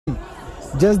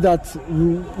Just that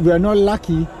we are not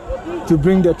lucky to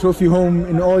bring the trophy home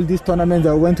in all these tournaments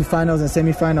that went to finals and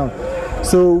semi-final.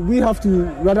 So we have to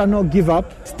rather not give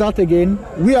up, start again.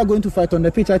 We are going to fight on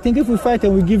the pitch. I think if we fight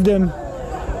and we give them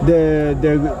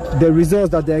the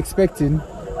results that they're expecting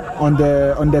on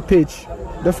the pitch,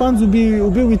 the fans will be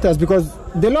with us because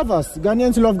they love us.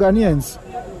 Ghanaians love Ghanaians.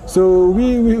 So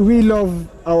we love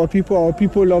our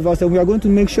people love us, and we are going to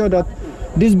make sure that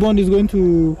this bond is going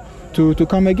to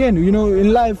come again. You know,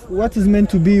 in life, what is meant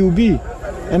to be will be.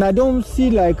 And I don't see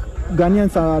like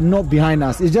Ghanaians are not behind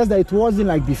us. It's just that it wasn't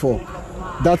like before.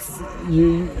 That's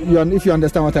if you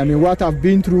understand what I mean. What I've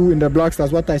been through in the Black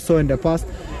Stars, what I saw in the past,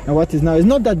 and what is now. It's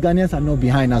not that Ghanaians are not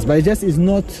behind us, but it just is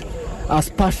not as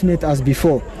passionate as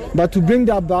before. But to bring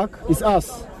that back is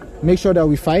us. Make sure that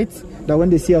we fight, that when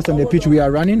they see us on the pitch, we are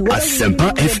running.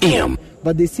 Asempa FM.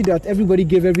 But they see that everybody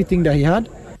gave everything that he had.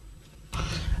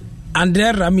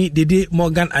 Andre Rami Dede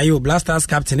Morgan Ayo Blasters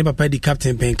captain papa di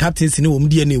captain pen captain sini wo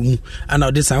mdie na emu ana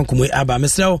ode san komo aba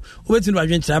mesrel obetinu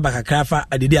adwenkyira aba kakrafa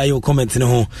adede ayo comment ne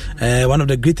ho one of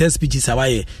the greatest speeches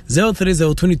awaye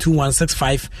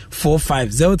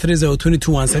 0302216545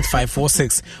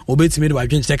 0302216546 obetimi de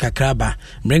adwenkyira kakraba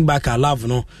bring back our love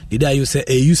no dede ayo say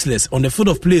useless on the field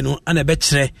of play no ana be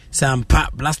kire sampa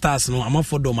Blasters no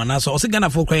amafo dom anaso o se Ghana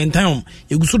for crying time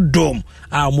eguso dom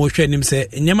a mo hwe nim say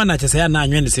nyema na chese ya na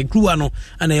anwen se ano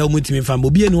ana ya omutimi fam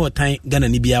obi enu otan Ghana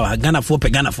ni bia wa Ghana for pe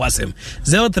Ghana for asem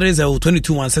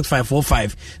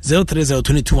 0302216545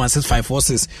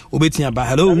 0302216546 obetia ba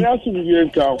hello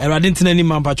erade ntina ni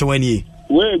mampa cho wani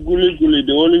we guli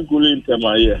the only guli in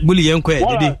Tamaye guli yenko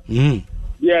dede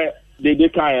yeah they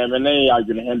can and then ya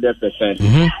gonna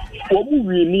 100% obu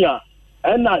wi ni a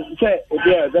na say obi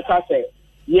e better say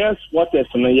yes what is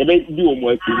no ye be di omo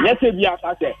aki yes e bia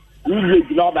ka say we dey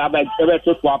global ba e be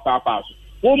to papa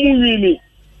Omuni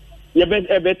ye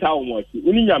better almost.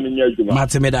 Uni nyamenya adwuma.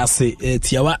 Matemeda say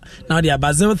tiawa. Now the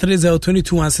about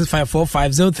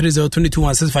 0302216545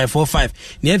 0302216545.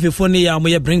 Ni efefo ne ya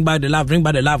mo bring back the love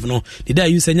no. The day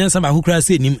you say nyansa ba hukra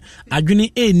say nim.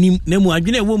 Adwene nim na mu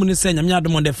adwene e wo mu ne say nyamnya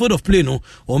adom on the field of play no.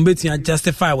 O mbetia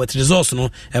justify with results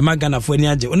no. E magana fo ni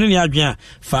age. Oni ni adwene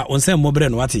fa onse mobre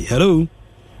no wati. Hello.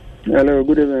 Hello,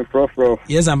 good evening prof.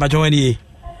 Yes, I'm back when you.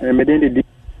 Medende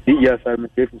yes, I'm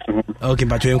okay,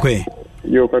 but you inquire.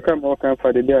 You can more come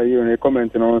for the day you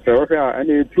comment on so I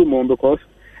need 2 more because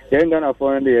you ain't gonna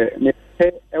find the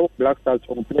Black Stars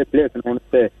from place and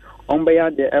say on by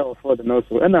the air for the nose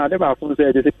and I never found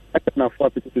say this is for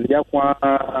people to the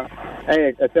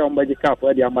I say on by the cap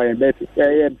where they are my bet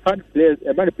a bad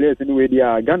place anyway they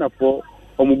are Ghana for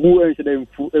Omubu and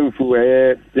info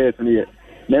place here.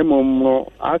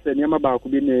 Nemo as a Yama Baku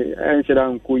be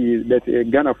Ansharan Kui that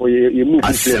Ghana for you move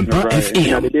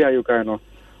the day you can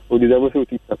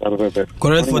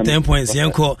correct for 10 points.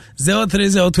 Yanko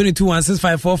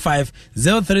 0302216545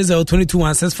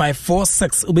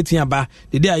 0302216546 Ubetia ba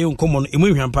the day you come on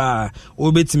Imuhampa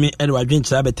Ubetimi Edward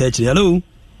Wincha Betech. Hello.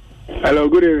 Hello,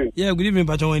 good evening. Yeah, good evening,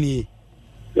 Patron.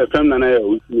 The family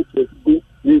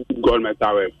God my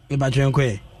tower. Me Patron.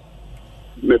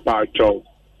 Me Patron.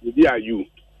 The are you.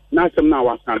 Na some na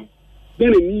wasan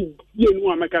then ni ye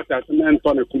no amekasa some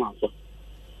ntone kuma so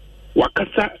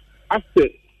wakasa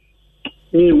ase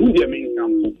ni wudi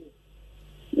amenkan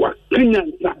wa kanya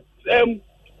nsam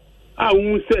a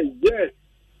wo say yes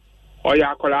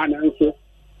oya akola na nso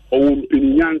owo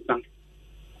mpini nyansa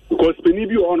because peni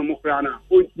bi ono mo kra na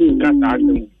o ti nkata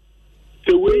asem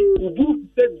se we ubu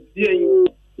se bien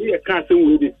ye ka asem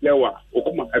we dey flower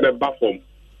okuma ebe ba form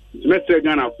semester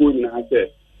Ghana for ni na say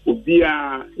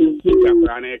obia intia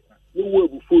krana eka no wo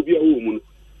bufo bia wo mu no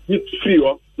it free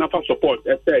o na fa support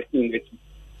in it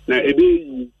na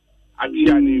ebe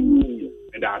atia na ewu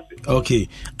and that's it. Okay,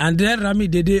 and then Rami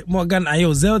Dede Morgan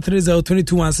Ayo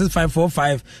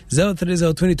 0302216545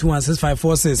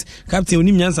 0302216546 Captain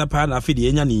Onim Nyansa pa na afidi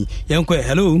enya ni yenko.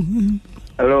 Hello,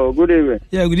 good evening.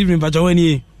 Yeah, good evening Pacho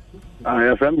wani I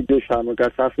am from Joshua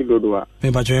Makasafi Lodwa.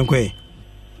 Me Pacho yenko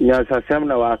Nyansa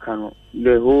semna waka no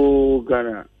the whole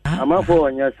Ghana amafo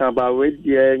Nyansa ba we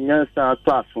die Nyansa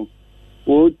atwaso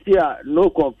o tia no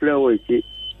complain we ti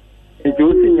nti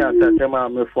o si Nyansa sema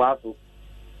mefo aso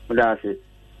mudase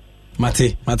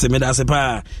Mate me da se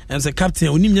pa and say captain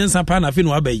onim Nyansa pa na afi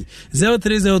no abai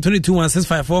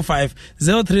 0302216545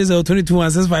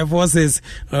 0302216546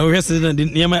 we resident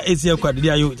niema esia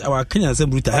kwade ayo our Kenya se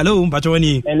bruta. Hello Mpacho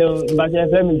wani. Hello Mpacho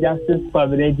FM justice for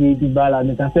the bala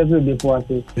me can say before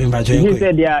say you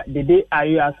said the day are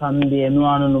you asam the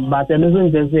no but no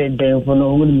so say dem for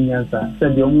no onim Nyansa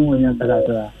said the omu Nyansa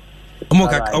ka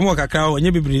Omo kakao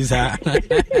onye bibiri sa.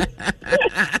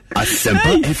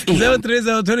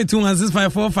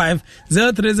 03022165545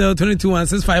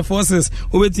 03022165546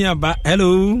 obetia ba.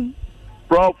 Hello.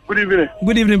 Prof, good evening.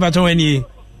 Good evening, Pacho Weni.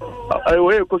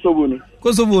 Where Kosovo?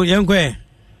 Kosovo, yankwe.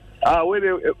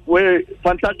 We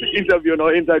fantastic interview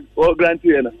no grant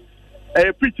you na.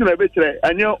 Preaching a bit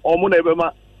anyo omuna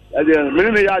ebema.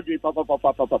 Mene ya adwi papa.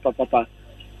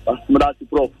 Madasi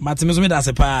Prof. Matimizo me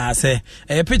dase pa say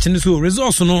pitch ni so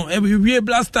resource no we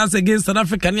Blasters against South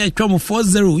Africa na twam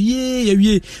 4-0.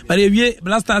 Yeah, but we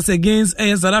Blasters against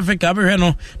South Africa abehwe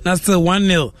no na still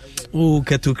 1-0. Oh,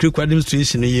 keto critical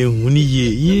administration ye huni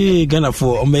ye Ghana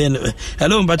for ombe.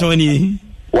 Hello Mbacho Wani.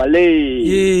 Wale.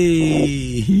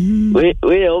 Yeah.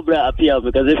 We obra appear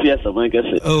because if you are someone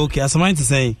kese. Okay, asaman to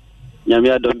say.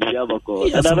 Nyamia don bia bako.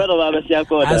 Adabero ba be sia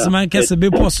ko da. Asaman kese be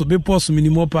poso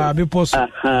minimum pa be poso.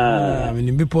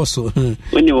 Minimum be poso.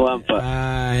 Woni wampa.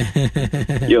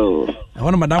 Yo. I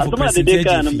want madam for president.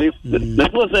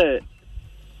 Before say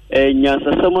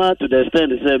nyansa sama to the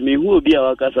stand say me who be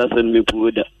our kasa sen me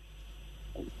puda.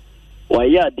 Why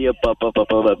ya dear papa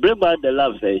bring back the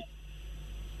love say.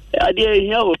 Idea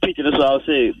here will pitch so I'll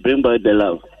say bring back the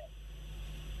love.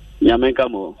 Nyamenka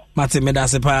mo. Mate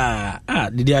medase pa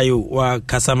didi ayo wa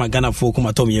kasama Ghana for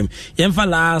kuma tom yem. Yemfa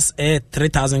last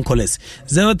 3000 callers.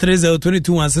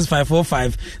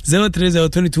 03022165545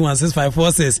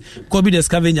 03022165546. Kobi the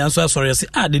scavenger so sorry say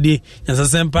didi nyansa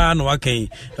sempa no waken.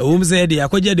 Wom say dey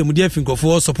akwaje de mudi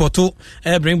afinkofo supporto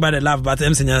bring back the love but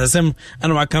em say nyansa sem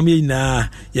ana wakam ye na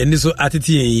ye ni so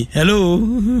atiti yi. Hello.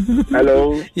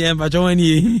 Yemfa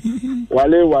chawani.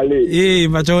 Wale.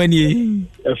 Machawani.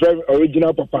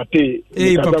 Original Papa T.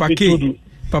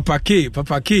 Papa K,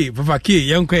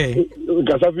 yankwe.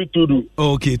 Gasafi Tudu.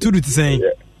 Okay, Tudu to say.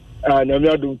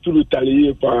 Namia do Tudu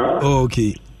taliye pa.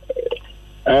 Okay.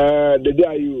 The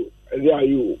day you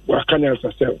wakanya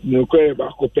yourself. Nukwe ba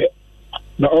kope.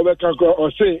 Na obe kanko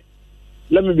or say,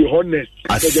 let me be honest.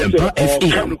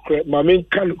 Mami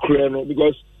can no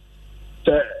because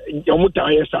yomuta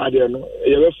yesade no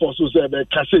ye be force say be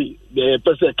kase the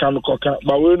person can koka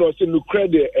but we no say no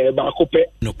credit ba kope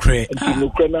no credit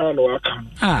na no aka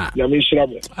ya me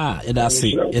shiramo it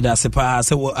does pa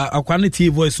say quality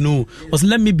voice no was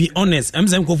let me be honest am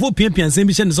say ko pian say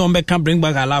bi she no be can bring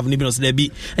back our love ni bi no say bi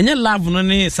enye love no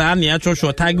ne sa na ya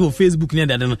chosho tag o Facebook ni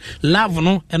dade no love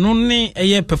no eno ne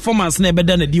eye performance na be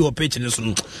da na di o page ni so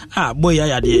no boy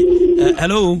ya de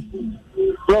hello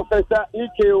Professor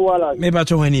E.K. Wallace. Me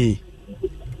bacho wani.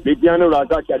 Bidiano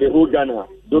Razak de Hugana.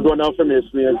 Do na from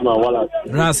experience ma Wallace.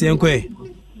 Ras yankwe.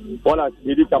 Wallace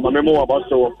did kama memo about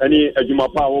so any ejuma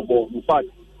pa obo. In fact,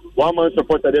 one man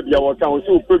supported the Biawa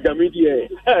Council program media.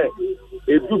 E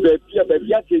do be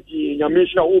akeji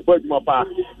nyamisha obo ejuma pa.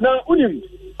 Na unim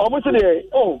almost there.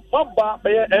 Oh, baba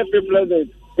be every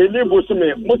president. Ele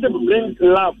bosume must bring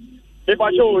love. If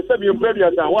I show say you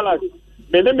previous Wallace.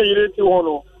 Me ne me yire ti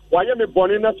hono. Why me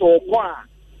born in a so qua?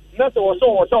 Not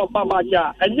also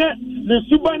Babaja, and yet the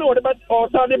Subano or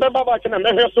Sunday Baba can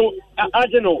make her so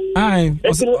ageno. Aye,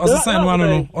 was a sign one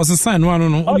no, was a sign one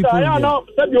no. Oh, Diana,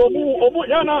 said you,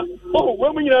 Yana,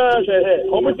 women,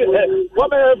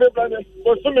 what every planet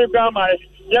for some grandma,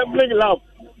 young bling love.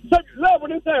 Such love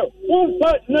on itself, who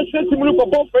but necessity for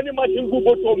both any much in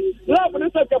Google. Love on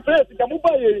itself, a place,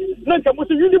 Kamubai,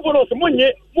 Nakamusi Unibonos,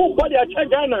 Monye, move body at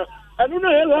Chagana, and no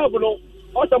love no.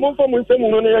 Otamon from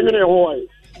Munsemun in Hawaii.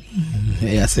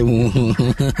 Yes,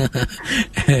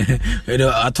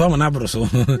 I told my neighbor so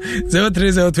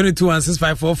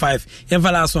 03022165545.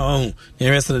 Yemfa last one. The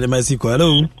rest of the Mexico.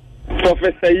 Hello,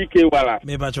 Professor E.K. Wallace.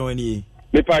 Me pacho any.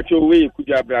 Me pacho we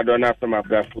kuja brado na after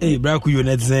brafo. Hey, braku you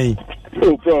net saying.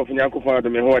 Oh, Prof, nyanko fa do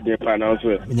me ho de pa na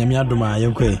so. Nyame adoma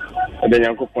yankwe. De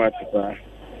nyanko fa pa.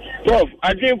 Prof,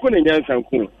 adwen ko ne nyansa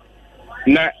nko.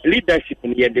 Na leadership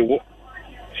ne ye de wo.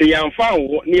 Se yamfa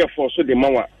wo ne ye force de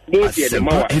mawa. Mo de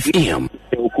mawa.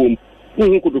 Okum.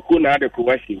 Hu kuduko na de ko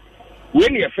wasi. We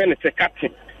ne ye fe ne se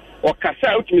captain. O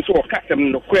kasa utimi so o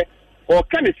kasam no kwe. O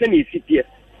ka ne se ne sitie.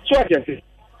 So ajense.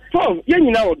 Prof, ye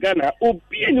nyina wo Ghana,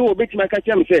 obi ani wo betima ka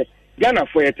kyam se Ghana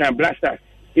for your time blasters.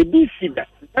 E bi si da.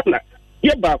 Ghana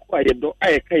ye ba ko aye do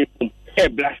aye kai pum. E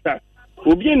blasters.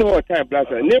 Obi ani wo time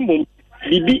blasters. Ne mum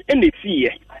bibi ene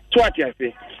siye. So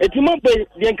ajense. Etima be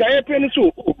de nka ye pe ni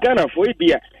so Ghana for e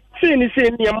bia. Se ni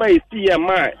niama e siye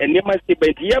ma enema se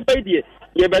be ye ba die.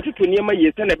 Ye ba tutu niama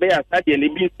ye se na be ya stade ne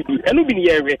bi si. Enu bi ni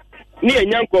ye we. Ni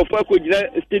enyanko for ko gina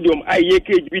stadium aye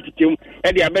cage bi titem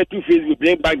e dey about Facebook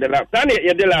bring back the love tani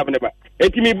ye dey love ne ba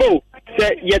etimi bo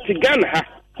se ye ti Ghana ha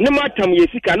ne matam ye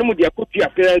sika no mu dey akotu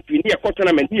appearance ni ye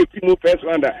tournament ni ye fi mu first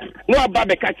rounder no aba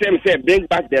be catch them say bring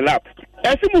back the love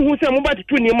Esimu who say mobile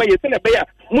to near my son, a bear,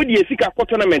 Moody Sika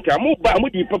tournament, a move by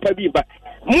Moody Papa Biba,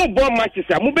 move bomb matches,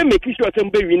 a move making sure some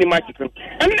baby in matches.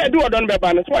 And I do a done by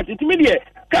Banner, what it immediate.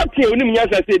 Captain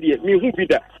Unimiasa said, me who be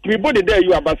that. We body there,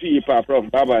 you are Basi, from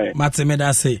Baba.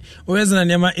 Matsemeda say, where's the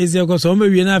name is your cause?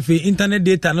 We enough internet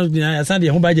data, not being Sunday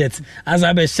home budget, as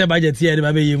I share budget here,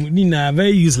 baby, Nina,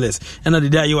 very useless. And the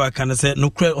day you are kind of say, no,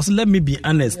 let me be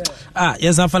honest.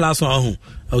 Yes, I'm for last one.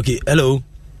 Okay, hello.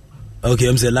 Okay,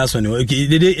 I'm saying last one. Okay,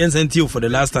 the day ends until for the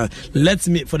last time. Let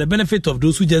me, for the benefit of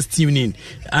those who just tune in,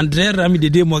 Andre Rami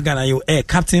the day Morgan are you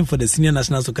captain for the senior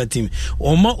national soccer team.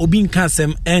 Oma Obin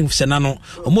Kasem and Shanano,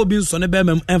 Omo Bin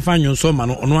Sonebem and Fanyon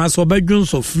Somano, on one so by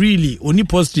Junso freely, only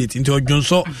post it into a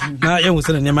Junso. Now, I was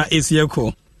saying, Nema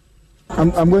ACL.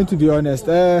 I'm going to be honest.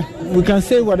 We can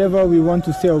say whatever we want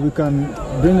to say, or we can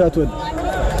bring out what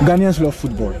Ghanaians love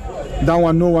football. That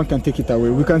one, no one can take it away.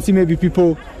 We can see maybe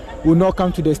people will not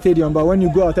come to the stadium, but when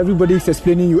you go out, everybody is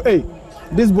explaining you, hey,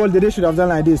 this ball they should have done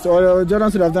like this, or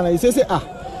Jordan should have done like this. Say,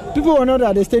 people were not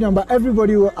at the stadium, but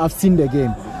everybody will have seen the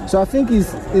game. So I think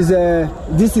this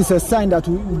is a sign that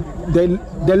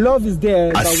the love is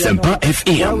there.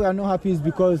 Why we are not happy is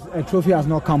because a trophy has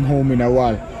not come home in a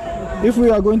while. If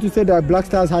we are going to say that Black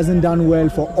Stars hasn't done well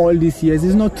for all these years,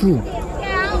 it's not true.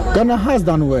 Ghana has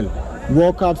done well.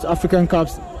 World Cups, African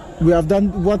Cups, we have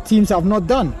done what teams have not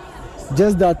done.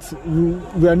 Just that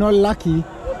we are not lucky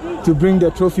to bring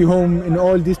the trophy home in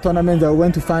all these tournaments that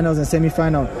went to finals and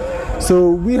semi-final.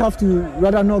 So we have to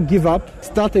rather not give up,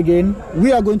 start again.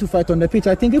 We are going to fight on the pitch.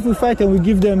 I think if we fight and we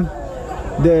give them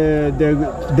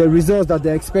the results that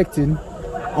they're expecting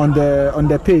on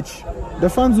the pitch, the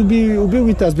fans will be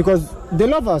with us because they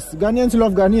love us. Ghanaians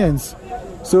love Ghanaians.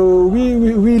 So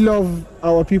we love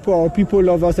our people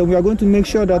love us, and we are going to make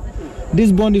sure that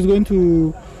this bond is going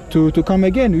to come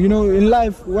again. You know, in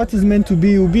life, what is meant to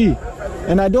be will be.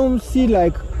 And I don't see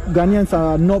like Ghanaians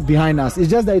are not behind us. It's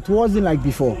just that it wasn't like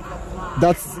before.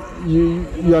 That's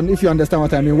if you understand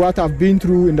what I mean. What I've been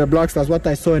through in the Black Stars, what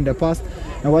I saw in the past,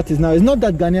 and what is now. It's not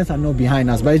that Ghanaians are not behind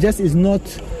us, but it just is not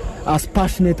as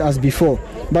passionate as before.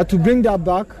 But to bring that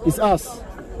back is us.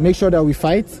 Make sure that we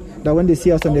fight, that when they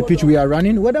see us on the pitch, we are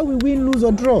running, whether we win, lose,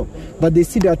 or draw. But they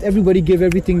see that everybody gave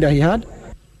everything that he had.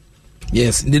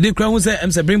 Yes, the day Crown say,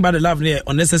 I'm saying bring back the love near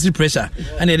unnecessary pressure.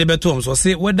 And the better terms so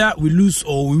say whether we lose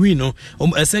or we win. No,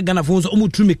 I say Ghana phones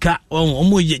Trumika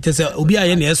or just say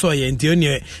Ubia and so a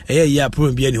year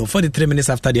pro 43 minutes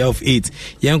after the hour of 8.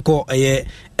 Yanko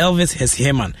Elvis Hes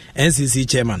Herman, NCC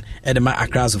chairman, Edema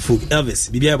Across of Folk. Elvis,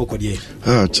 Bibia Bokodier.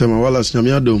 Chairman Wallace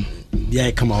Nyamiado.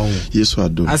 Yeah, come on. Yes, I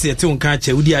do. I say, Tune catch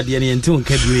a Woody at the end and Tune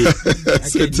can't do it.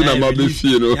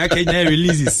 I can't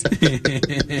releases.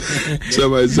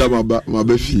 Chairman, my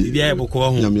beefy. Yeah,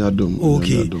 Boko.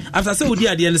 Okay. After so, Woody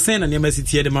at the end, send and your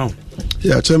message here the mount.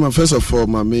 Yeah, Chairman, first of all,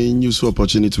 my main news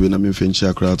opportunity when I'm in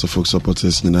Fincher crowd to folk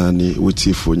supporters, with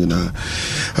Tifo,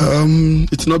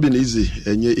 it's not been easy,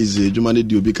 and yet easy. You managed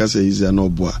to because easy and no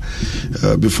boy.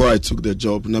 Before I took the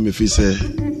job, now me say,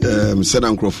 said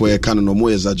Uncle for a canon no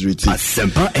more exaggerate. But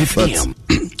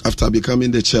after becoming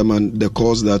the chairman, the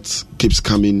calls that keeps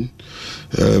coming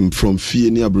from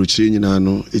Fienia Brucini,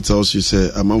 it also say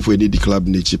a month we need the club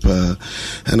cheaper,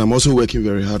 and I'm also working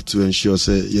very hard to ensure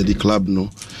say the club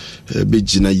big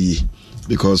Jinayi.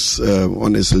 Because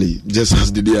honestly, just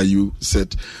as the day you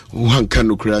said, one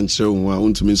can crunch,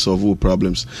 one to solve all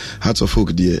problems. Hearts of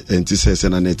folk dear, and this says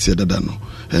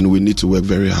and we need to work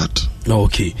very hard.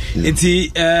 Okay. It's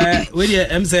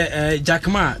where Jack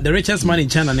Ma, the richest man in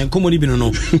China, and Komoni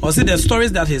Binono, or say the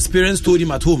stories that his parents told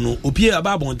him at home, no, appear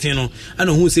about Monteno, and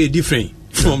who say different.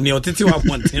 From the Otitiwa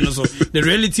Monteno, so the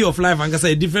reality of life, and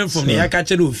say different from the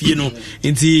Akacheru of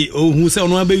who say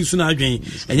no baby soon again,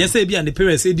 and you say, and the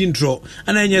parents say didn't draw,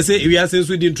 and then you say, we are saying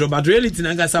we didn't draw, but reality,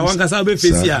 Nangasa, Wankasa,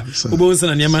 Befacia, Ubos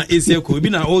and Yama, Asiaco,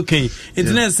 been okay.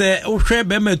 Internet say, oh, share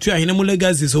Bema to Hinamu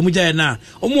legacy, so Mujana,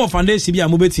 or more foundation, be a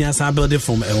mobility as I build it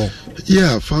from L.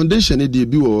 Yeah, foundation it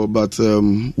debut, but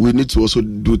we need to also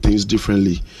do things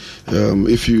differently.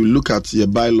 If you look at your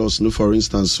bylaws, for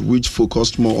instance, which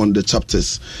focused more on the chapters.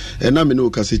 And I mean,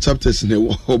 because the chapters in the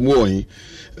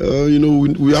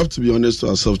we have to be honest to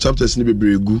ourselves. Chapters need to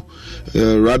be very good.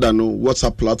 Rather,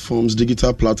 WhatsApp platforms,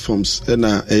 digital platforms, and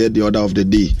the order of the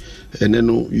day. And then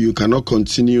you cannot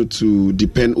continue to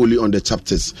depend only on the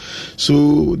chapters.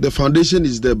 So the foundation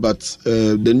is there, but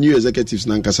the new executives,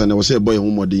 Nankasana, was say boy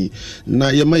homody. Now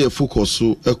you may focus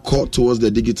so a call towards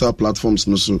the digital platforms.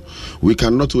 No, so we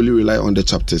cannot only rely on the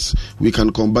chapters. We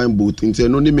can combine both. Into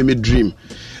only maybe dream.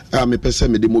 I'm a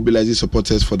person demobilize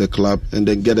supporters for the club and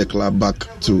then get the club back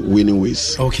to winning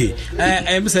ways. Okay.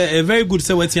 A very good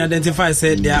way to identify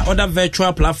said there are other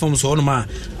virtual platforms on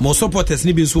more supporters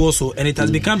need so also, and it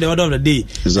has become the order of the day.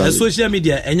 Exactly. Social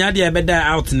media and you better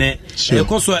out net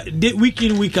because week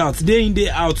in week out, day in day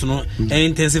out no and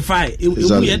intensify.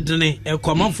 A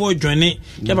common for joining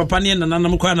Yapapani and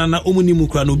Nanamukana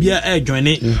Omunimukra no be a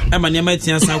joining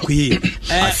Emanamatian Sankuye.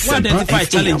 What identify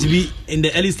challenge be in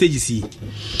the early stages?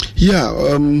 Yeah,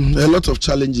 a lot of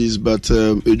challenges, but one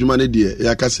of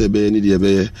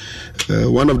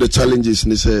the challenges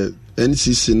is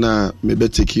NCC now maybe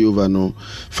take over no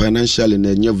financially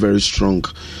and you're very strong.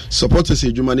 Supporters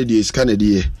in humanity is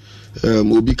Canada.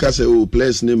 Obika say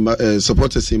players name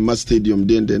supporters in Mass Stadium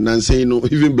then and say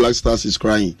even Black Stars is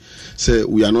crying. Say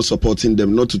we are not supporting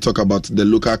them, not to talk about the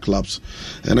local clubs.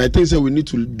 And I think we need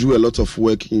to do a lot of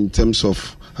work in terms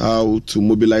of how to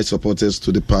mobilize supporters to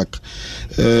the park.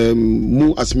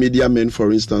 As media men,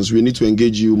 for instance, we need to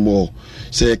engage you more.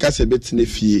 Say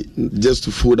just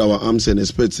to fold our arms and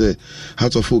expect how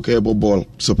to focus ball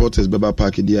supporters Beba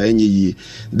Park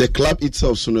the club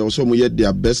itself so also yet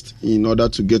their best in order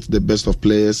to get the best of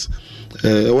players.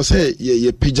 I was say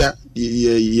pija I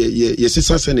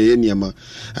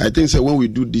think so when we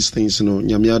do these things,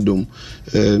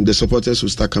 the supporters will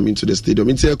start coming to the stadium.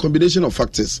 It's a combination of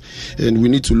factors, and we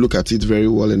need to look at it very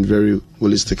well and very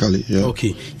holistically. Yeah.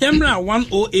 Okay. Yamra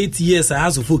 108 years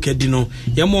as of Fukadino.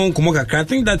 I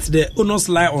think that the onus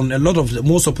lie on a lot of the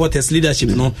more supporters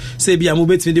leadership. No, say be a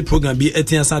mobile the program be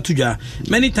etiansa tuja.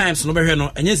 Many times no better no,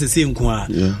 and yes, the same kwa.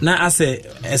 Now I say,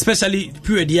 especially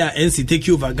period year NC take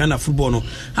over Ghana football. No,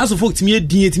 as of folk to me,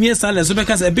 silence. So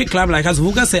because a big club like us,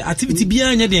 who can say activity be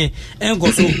any and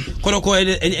go so Koroko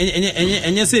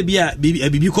and yes, be a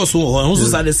because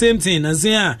also the same thing as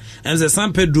there and the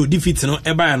San Pedro defeat no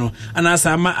Ebano and as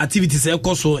our activities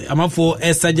also I'm for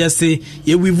suggest say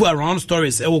ye we around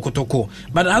stories Kotoko.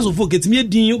 But as of folk it's me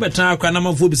you better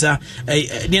cranama phobia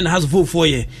then has for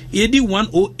ye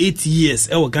 108 years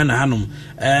Ghana Hanum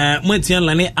Mwetian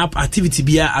line up activity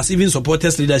be as even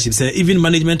supporters leadership say even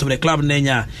management of the club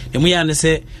Nenya and we are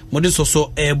say modest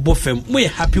also bofem we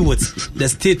happy with the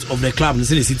state of the club in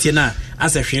the city now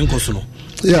as a Shenkosono.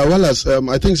 Yeah, well, as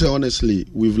I think so honestly,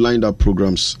 we've lined up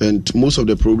programs, and most of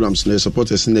the programs they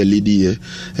support us in the lead year,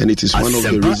 and it is one of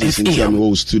the reasons in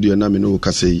Tianuo Studio Namino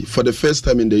Kasei for the first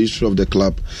time in the history of the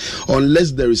club,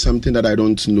 unless there is something that I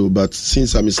don't know, but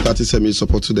since I'm starting semi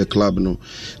support to the club, no,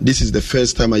 this is the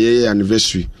first time a year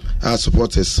anniversary. Our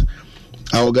supporters,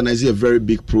 I organize a very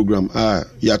big program.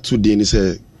 Yeah, 2 days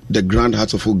is the Grand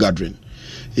Heart of Oak Gathering.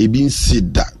 He been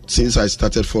said that since I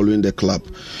started following the club.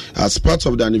 As part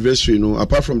of the anniversary,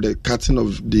 apart from the cutting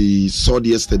of the sword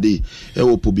yesterday,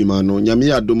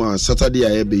 Saturday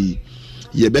I be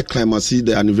climb see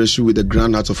the anniversary with the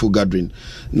Grand Heart of Oak Gathering.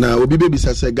 Now Obi Baby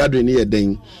says a gathering here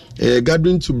then a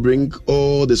gathering to bring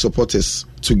all the supporters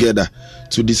together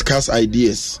to discuss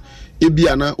ideas.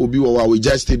 Ibiana Obiwa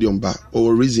Wija Stadium Bar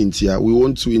or reason here. We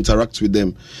want to interact with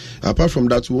them. Apart from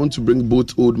that, we want to bring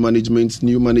both old management,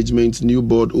 new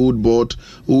board,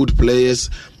 old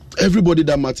players, everybody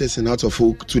that matters in Heart of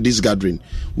Oak to this gathering.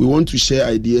 We want to share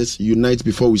ideas, unite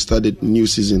before we start the new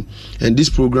season. And this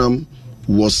program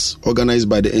was organized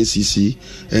by the NCC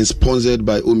and sponsored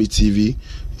by Omi TV.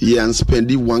 Yeah, and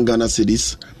spending 1 Ghana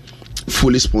cedis,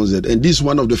 fully sponsored. And this is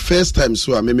one of the first times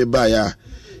so I may buy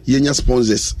Yenya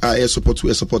sponsors are support to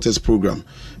a supporters program.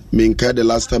 Menka the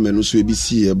last time and also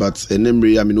ABC, but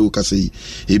Enemri Amino Kasei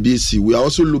ABC. We are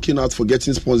also looking out for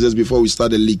getting sponsors before we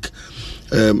start the league.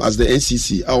 As the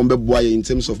NCC, in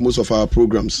terms of most of our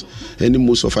programs and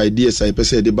most of ideas, I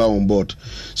say they on board.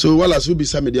 So while as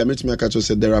Ubisa Media Metmakato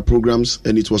said there are programs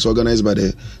and it was organized by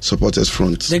the supporters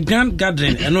front. The Grand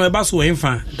Gathering, and no Ebasu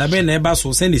Infa, Dabe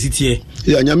Nebasu, send the city.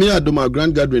 Yeah, Nyamia Doma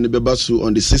Grand Gathering in Bebasu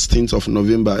on the 16th of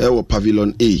November, Ewa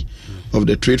Pavilion A of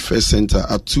the Trade Fair Center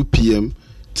at 2 p.m.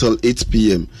 till 8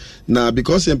 p.m. Now,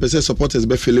 because MPC supporters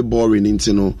be feeling boring,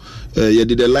 you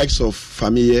did the likes of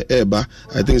Famille Eba.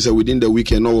 I think so within the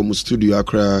weekend, our studio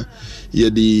Accra,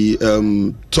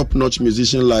 the top-notch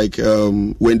musician like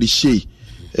Wendy Shea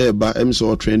Eba,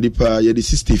 Emso Trendy Pa, the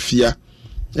Sister Fia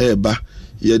Eba,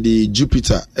 the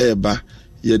Jupiter Eba.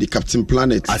 Yeah, the Captain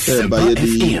Planet, by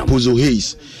the Puzzle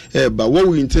Hayes. But what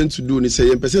we intend to do is say,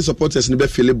 MPC supporters never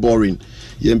feel boring.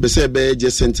 MPC be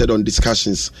just centered on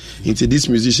discussions. Into these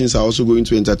musicians are also going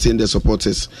to entertain their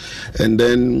supporters, and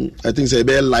then I think say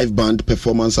be live band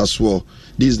performance as well.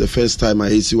 This is the first time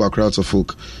I see our crowds of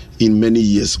folk in many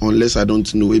years, unless I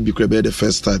don't know Ebi Krebe the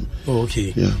first time. Oh,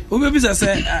 okay. Yeah. Obebisa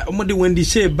say mode Wendy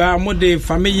Sheba, mode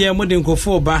family, mode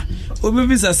nkofo ba.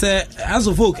 Obebisa say as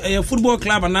of folk a football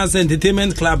club and as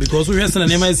entertainment club because we have na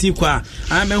MIC kwa.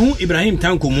 I mehu Ibrahim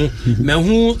Tankomu,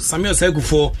 mehu Samuel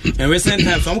Segufo, and recent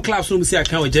times some clubs no see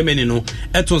account with Germany no.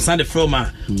 Eton Sande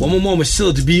Froma, omo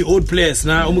shield be old players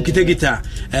na omo kitegita.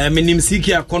 Menim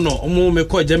Siki Akono, omo me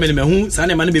call Germany mehu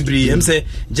sane mane bebre. Em say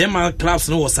German clubs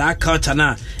no was our culture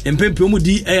na. Empempe omo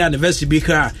di anniversary be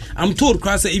kra. I'm told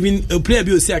class even a player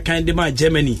be see account de my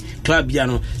Germany club ya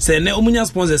no. Say ne omunya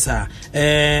sponsors are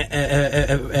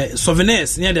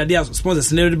souvenirs near the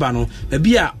sponsors near the bano.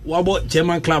 Be a wabo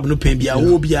German club no pen bia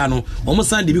wo bia no. Omo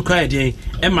san de be cry den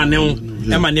Emma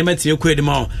nema tie kwe de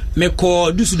ma. Me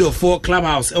call Düsseldorf for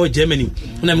clubhouse or Germany.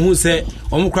 Na me hu say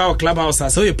omo cry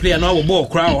clubhouse so you player no ball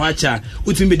cry or acha.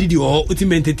 Utim be didi o utim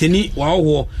be entertain wa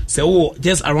wo say wo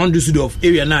just around Düsseldorf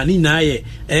area na ni na ye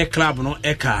club no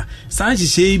eka. San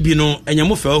hihye bi no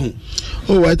enyamo fa hu.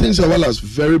 Oh, I think Zawala's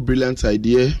very brilliant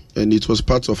idea, and it was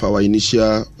part of our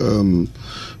initial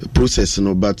process,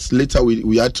 but later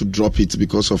we had to drop it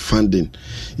because of funding.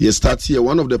 Start here.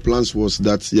 One of the plans was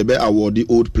that you better award the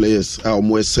old players are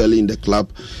more selling in the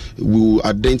club. We will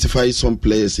identify some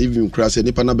players, even Krasa,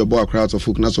 Nipana Bebo crowd of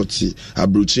Fuknasoti,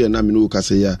 Abruchi, and Namino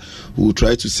Kaseya. We will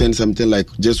try to send something like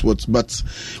just what, but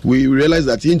we realized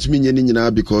that in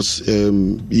Tminyanina because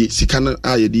Sikana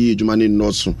Ayedi Jumani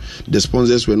Nosu, the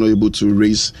sponsors were not able to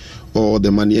raise all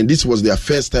the money, and this was their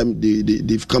first time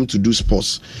they've come to do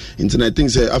sports. And I think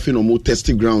say having no more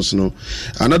testing grounds. No,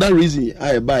 another reason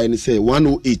I buy and say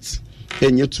 108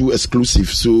 and you're too exclusive.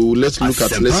 So let's look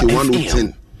at let's say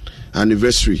 110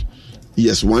 anniversary.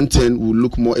 Yes, 110 will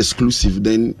look more exclusive.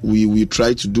 Then we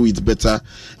try to do it better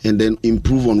and then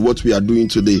improve on what we are doing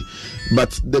today.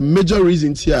 But the major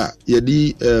reasons here,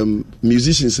 the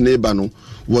musicians neighbor no,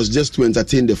 was just to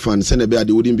entertain the fans. And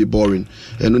they wouldn't be boring.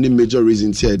 And only major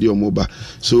reasons here, the Omoba.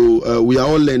 So we are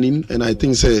all learning, and I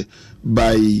think say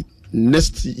by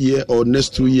next year or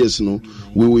next 2 years, no,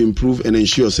 we will improve and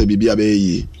ensure say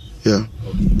BBA. Yeah.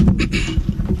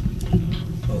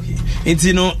 Okay. It's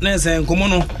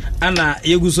Komono. Anna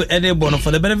Yeguso Edebono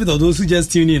for the benefit of those who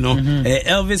just tune in,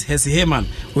 Elvis Hesse Heyman,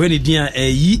 when it near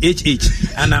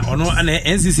EHH, Anna Ono and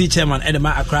NCC chairman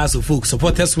Edema across the folk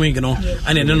supporters swing, and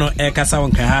I don't know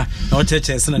Kasawanka, no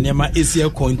churches and Yama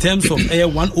ACL in terms of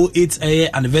 108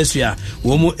 anniversary,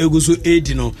 Womo Eguso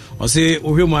 8, or say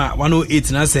Ohima 108,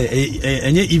 and I say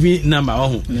any even number,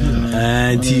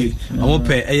 and I won't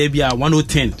pay ABA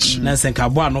 110, Nansen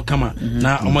Kabwa no kama,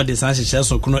 now Oma de Sanchez,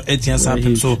 so Kuno 18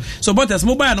 something. So, but as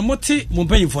mobile. Mo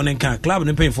paying for Nenka club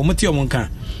and paying for Motio Monka.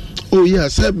 Oh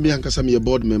yes, me a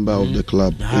board member of the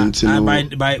club.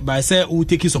 By say who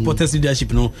take supporters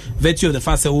leadership no virtue of the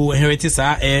fact who inherited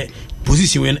a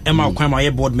position when Emma Kwama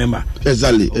a board member.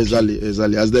 Exactly. As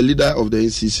the leader of the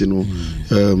NCC,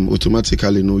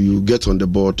 automatically you get on the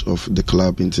board of the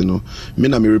club. Me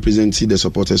representing the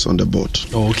supporters on the board.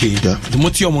 Oh, okay. Yeah. The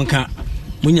Motio Monka,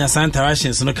 Munya Santa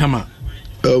Russians no come.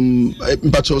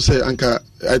 But also, Anka,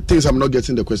 I think I'm not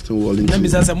getting the question well into.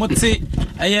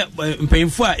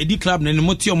 Club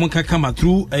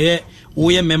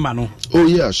member no. Oh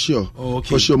yeah, sure. Oh, okay.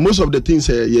 For sure. Most of the things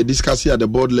you're discussing at the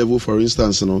board level, for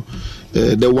instance,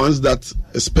 the ones that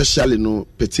especially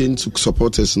pertain to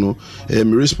supporters, my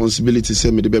responsibility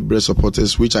say me the best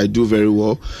supporters, which I do very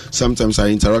well. Sometimes I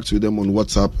interact with them on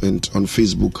WhatsApp and on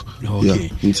Facebook.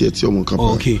 Okay. Yeah.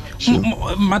 Okay. Sure.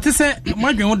 Matisse,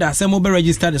 why do you want to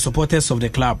register the supporters of the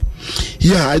club?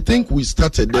 Yeah, I think we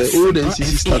started the old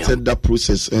NCC started that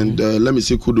process, and let me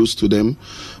say kudos to them.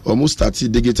 Almost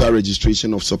started digital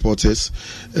registration of supporters,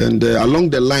 and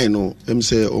along the line,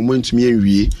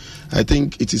 I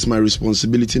think it is my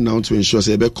responsibility now to ensure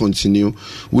they continue.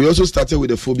 We also started with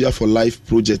the Phobia for Life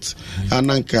project,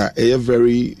 Ananka, a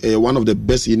very one of the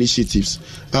best initiatives.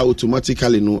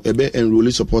 Automatically,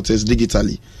 enroll supporters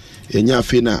digitally.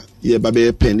 Fina,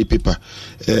 pen paper.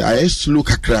 I used to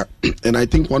look at and I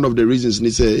think one of the reasons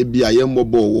is a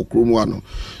mobile or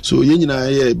so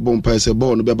yenina bompa is a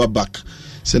born back.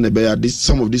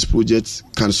 Some of these projects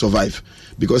can survive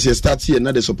because you start here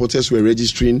now the supporters were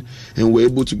registering and were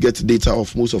able to get data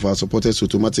of most of our supporters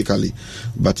automatically.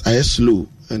 But I am slow,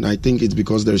 and I think it's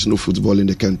because there is no football in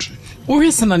the country.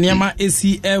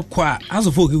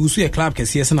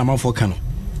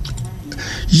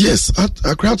 Yes,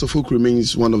 Accra to Folk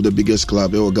remains one of the biggest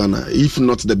clubs in Ghana, if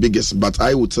not the biggest. But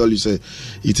I would tell you, say,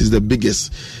 it is the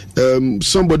biggest.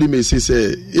 Somebody may say,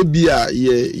 "Ebia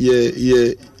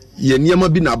ye niyama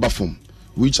bi na abafom."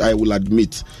 which I will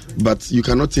admit, but you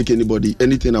cannot take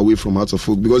anything away from Hearts of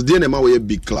Oak because DNMA were a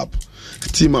big club.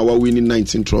 Team are winning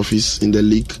 19 trophies in the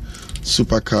league,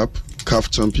 Super Cup, CAF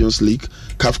Champions League,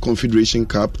 CAF Confederation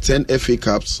Cup, 10 FA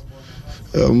Cups.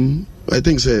 I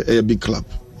think it's a big club.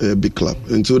 A big club,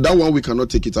 and so that one we cannot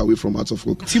take it away from Hearts of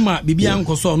Oak. Tima, Bibian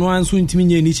Koso, no one soon to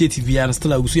me initiative, and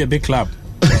still I will see a big club.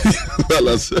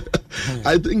 Well,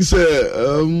 I think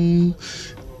so.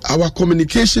 Our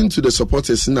communication to the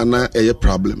supporters is a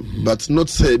problem, but not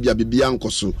say Bibian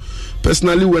Koso.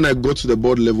 Personally, when I go to the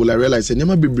board level, I realized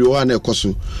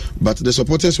but the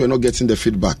supporters were not getting the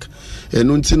feedback. And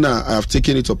until now, I have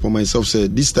taken it upon myself. Say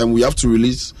this time we have to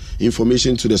release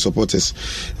information to the supporters.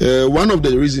 One of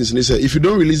the reasons is if you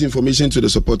don't release information to the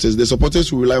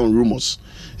supporters will rely on rumors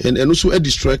and also a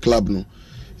destroy club no.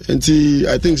 And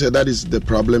I think that is the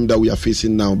problem that we are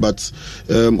facing now. But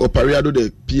Opariado,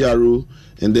 the PRO,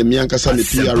 and the Miankasa, the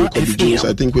PRO contributors,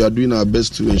 I think we are doing our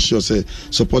best to ensure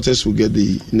supporters will get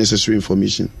the necessary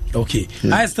information. Okay.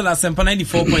 Yeah. I still have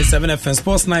 94.7 FM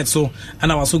Sports Night. So,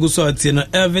 and I was also so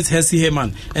Elvis Hesse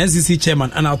Heyman, NCC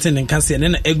chairman, and I'll tell and can say, and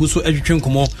then Eguso Edwin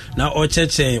Kumo, now our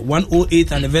church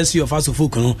 108th anniversary of House of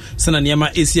Fukuno, Sana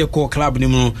Niama ACA Core Club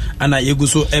Nimo, and I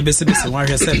Eguso Ebesibis and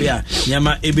Warrior Sebia,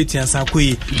 Niama Ebiti and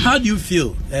Sakui. How do you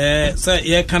feel? So,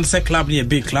 yeah, can say club near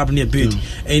big,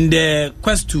 in the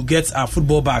quest to get our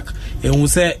football back, and we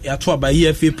say Yatua by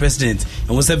EFA president,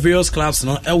 and we say various clubs,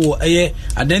 no,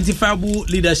 identifiable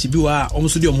leadership.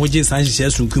 Almost the Omojin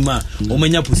Sanchez from Kuma,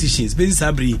 Omania positions, Baby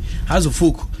Sabri, House of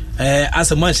Folk,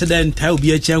 as a match then Tile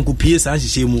be a chanku PS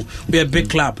Sanchez, we are big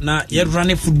club now, yet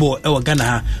running football, our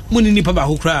Ghana, Muni Papa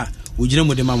Hukra,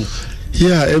 Ujino de Mamu.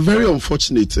 Yeah, very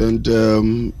unfortunate, and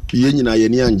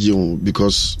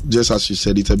because just as you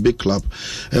said, it's a big club,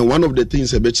 and one of the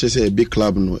things about say a big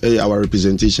club, our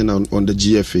representation on the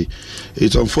GFA.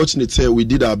 It's unfortunate. We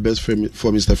did our best for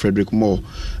Mr. Frederick Moore,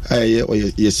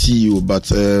 CEO, but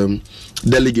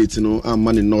delegate, and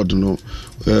money not,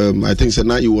 I think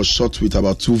now he was short with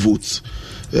about 2 votes.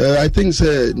 I think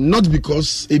not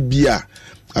because a beer.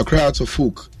 A crowd of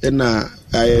folk and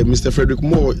Mr. Frederick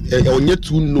Moore on yet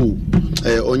too known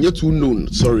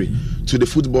to the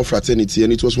football fraternity,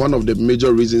 and it was one of the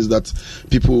major reasons that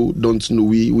people don't know.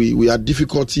 We had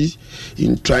difficulty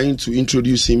in trying to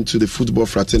introduce him to the football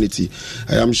fraternity.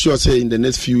 I am sure in the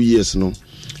next few years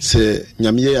say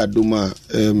Nyamiye Adoma,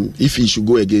 if he should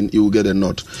go again, he will get a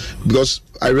nod. Because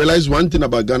I realized one thing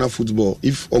about Ghana football: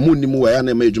 if they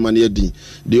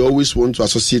always want to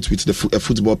associate with a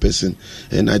football person,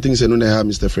 and I think no have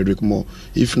Mr. Frederick Moore.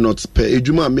 If not,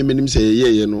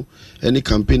 any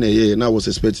campaign and I was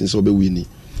expecting so be winning.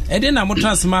 And then I'm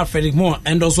transfer Frederick Moore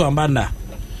and also Ambanda.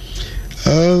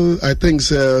 I think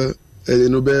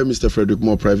Mr. Frederick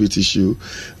Moore private issue.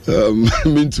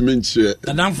 Mean to into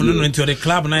the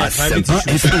club now private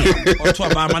issue. Or to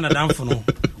Abama Damfono.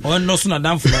 Or no sooner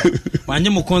Damfono. When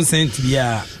you consent,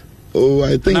 yeah. Oh,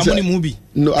 I think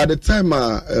no. At the time,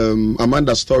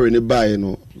 Amanda's story in the bar,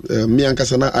 me and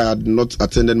Kasana, I had not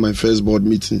attended my first board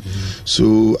meeting,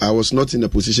 so I was not in a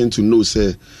position to know,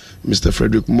 say, Mr.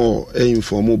 Frederick Moore,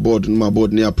 informal board, my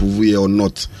board near approve or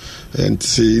not, and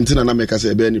see, Intina make us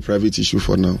any private issue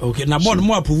for now. Okay, now board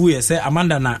more approve, say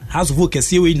Amanda na house of work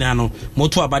see we nano,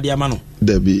 moto abadi amano.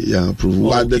 Debbie, yeah,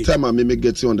 approve. At the time, I may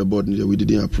get you on the board, we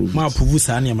didn't approve. Ma approve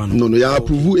sani amano. No, yeah,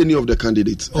 approve any of the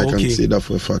candidates. I can say that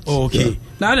for a fact. Okay.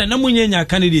 Now, the namunya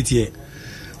candidate here.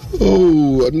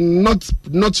 Oh,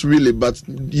 not really, but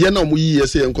now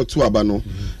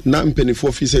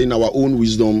in our own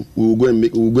wisdom, we will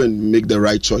go and make the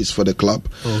right choice for the club.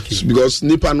 Okay. Because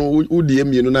Nipa no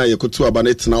udm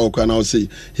now say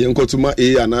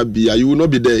A and B, you will not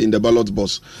be there in the ballot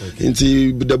box.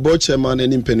 Until the board chairman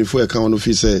and in penny for account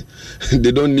officer,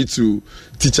 they don't need to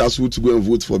teach us who to go and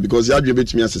vote for because they are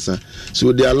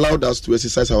so they allowed us to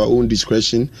exercise our own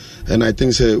discretion, and I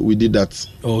think we did that.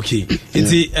 Okay.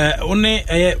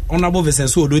 Honorable Vincent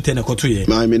so do ten ekoto ye.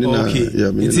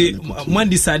 Okay. When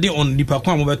decided on the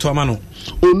pakwa mo beto amano.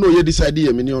 Oh no, you decided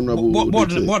ye many honorable.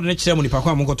 Board ne kire mo ni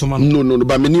pakwa mo goto amano. No,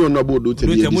 but many honorable do ten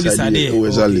ye decided. Oh,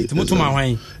 exactly. Timoto ma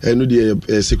hwan. No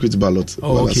the secret ballot.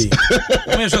 Oh, okay.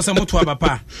 When sure say moto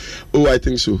abapa. Oh, I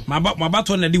think so. My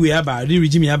bato na di we aba, di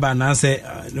regime aba na say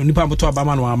nipa moto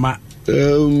abama no ama.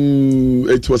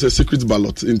 It was a secret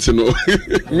ballot into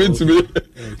mean to me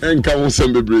and come on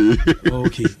Sembebre.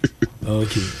 Okay.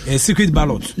 A secret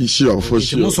ballot. Sure, for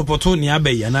sure. No support ni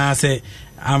abe ya na say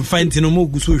I'm finding no more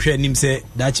good social him say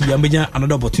that you be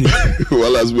another opportunity.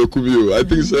 Well, as we could be, I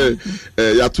think say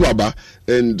Yatuaba,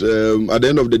 and at the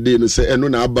end of the day, they say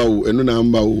Enuna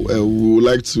Ambao, we would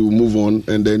like to move on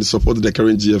and then support the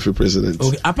current GFA president.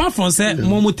 Okay. Apart from say,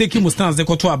 Momo taking stance the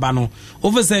Kotoaba no,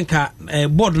 over Senka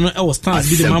board no our stance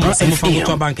be the mama some from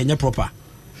Kotoaba and Kenya proper.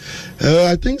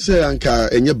 I think say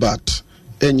Anka any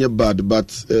bad,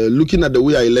 but looking at the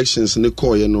way our elections in the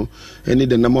core, any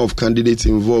the number of candidates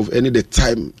involved, any the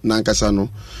time nankasano.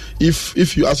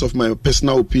 If you ask of my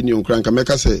personal opinion,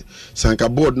 Krankameka say Sanka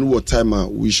board knew what time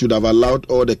we should have allowed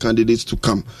all the candidates to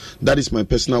come. That is my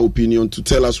personal opinion, to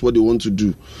tell us what they want to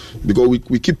do, because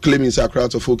we keep claiming Accra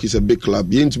Folk is a big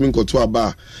club.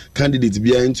 Candidates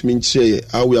behind share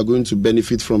how we are going to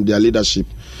benefit from their leadership.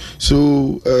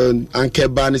 So I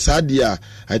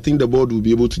think the board will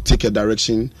be able to take a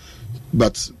direction,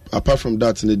 but apart from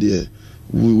that,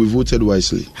 we voted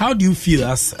wisely. How do you feel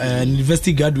as an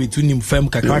university graduate who firm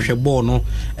Kakasha Bono,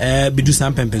 Bidu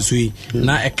Sampen Pensui,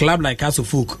 now a club like Castle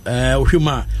Folk,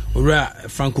 Huma,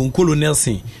 Franco Nkolo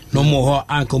Nelson, no more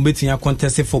and combating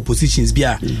contested for positions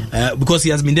because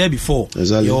he has been there before.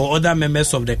 Exactly. Your other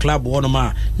members of the club,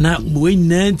 Wanoma, now we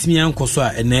need me and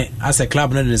Koswa, and as a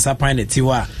club, not in the Sapine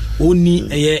Tiwa,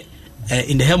 only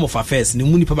in the helm of affairs, how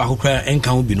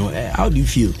do you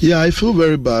feel? Yeah, I feel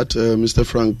very bad, Mr.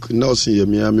 Frank Nelson,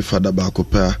 Miami Father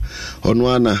Bakopa,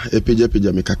 Onwana, Epija,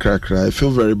 I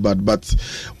feel very bad, but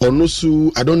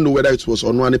Onusu, I don't know whether it was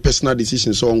Onwana personal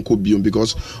decision, so on Kobium,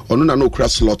 because Onuna no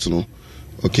crash lot, no.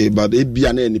 Okay, but it be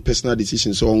any personal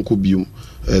decision, so on Kobium.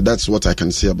 That's what I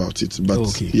can say about it.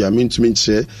 But yeah, I mean to mean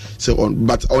say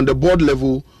but on the board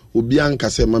level, Ubianka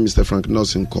Sema Mr. Frank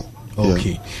Nelson ko.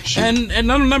 Okay. Yeah, sure. And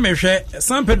none of them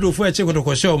San Pedro for a check on the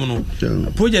question.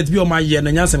 Project be on my year and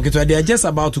Yansam, they are just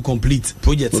about to complete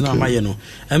projects now. My no.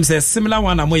 I'm say similar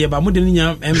one. I'm way about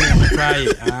Mudinia and cry.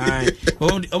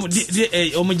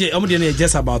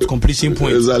 Just about completion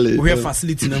point. We have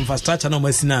facility and infrastructure no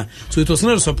mesina. So it was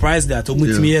not a surprise that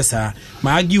Omutimiesa,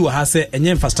 my argue has a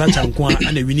infrastructure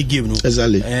and a winning game. No.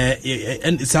 Exactly.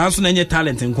 And it's also any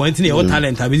talent and quantity or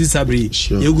talent. I visit Sabri.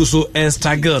 You go so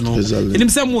struggle. No. In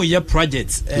some way,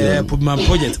 projects,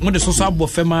 project. What is so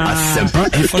Bofema?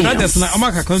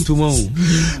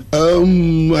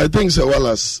 I think so.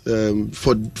 Wallace,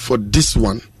 for this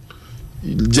one,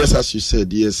 just as you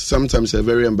said, yes, sometimes a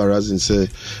very embarrassing say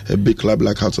a big club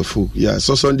like Hearts of Folk. Yeah,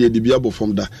 so Sunday the Biabo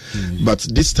from that, but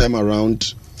this time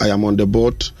around, I am on the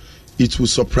board. It will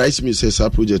surprise me, says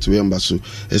our project to Embassy,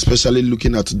 especially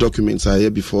looking at documents I hear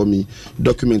before me.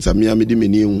 Documents are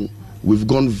Miami. We've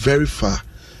gone very far.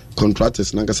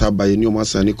 Contractors Nankasa by any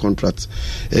Masani contract.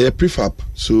 Prefab.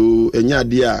 So any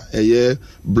idea a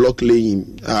block laying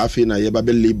afina ye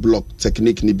lay block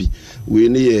technique nibi. We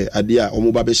need idea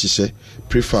omobabe shishe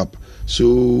prefab. So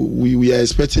we are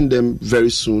expecting them very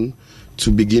soon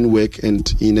to begin work, and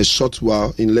in a short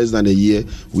while, in less than a year,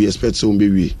 we expect some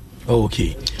baby.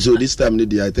 Okay. So this time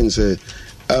I think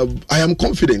I am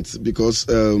confident because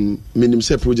minim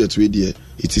say project with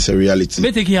it is a reality.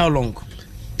 May take how long?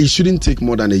 It shouldn't take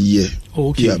more than a year.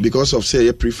 Okay. Yeah, because of say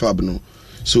a prefab no.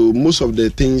 So most of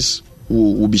the things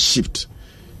will be shipped.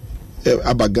 Shipping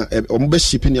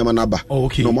Yamanaba.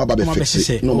 Okay. No more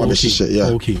fix. No more yeah.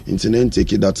 Okay. Internet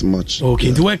take it that much. Okay.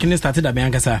 Yeah. The work in started at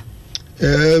Biancasa.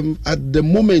 At the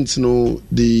moment,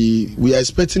 we are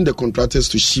expecting the contractors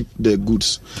to ship the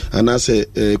goods and as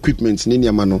equipment in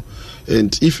Yamano.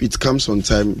 And if it comes on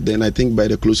time, then I think by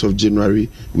the close of January,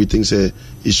 we think it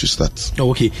should start.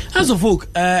 Okay. As a folk,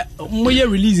 my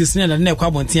releases near the neck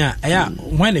Bontia,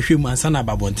 when a few months on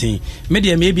about Bontin.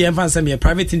 Maybe I'm a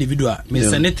private individual, may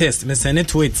send a test, may send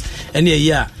it with any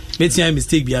year. Maybe I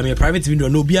mistake be a private window,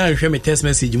 no be a text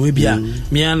message, maybe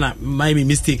me my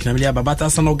mistake, but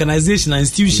as an organization, an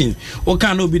institution, or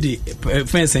can no be the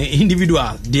friends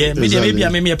individual, dear, maybe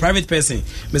I'm a private person,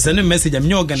 may send a message, I'm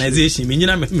your organization,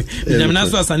 I'm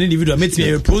not as an individual, makes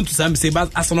me prone to some say,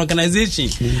 but as an organization,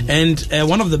 and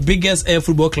one of the biggest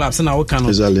football clubs in our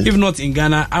country, if not in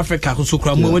Ghana, Africa, who so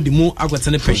cram more the more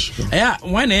Aquatane. Yeah,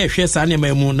 when I share Sanya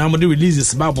Memo, now the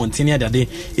releases about Bontinia that day,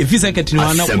 if he's a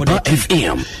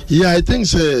FM. Yeah, I think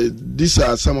these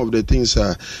are some of the things.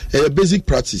 A basic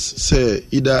practice, say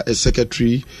either a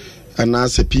secretary and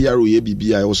as a PRO,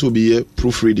 BBI, also be a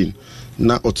proofreading.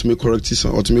 Now, correcting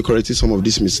some of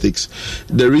these mistakes.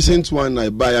 The recent one I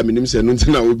buy, I mean, say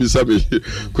nothing. I will be some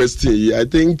question. I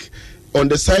think on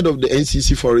the side of the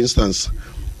NCC, for instance,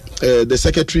 the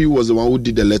secretary was the one who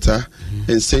did the letter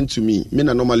and sent to me. Me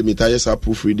na normally me tires are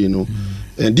proofreading, no.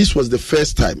 And this was the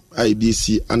first time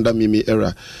IBC under Mimi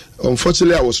era.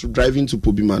 Unfortunately, I was driving to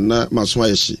Pobima na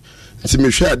Maswayeshi. See me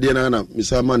share there na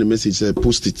Mr. Man message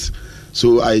post it.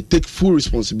 So I take full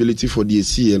responsibility for the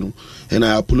AC, you know, and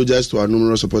I apologize to our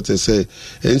numerous supporters. Say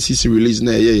NCC release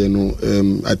na you know.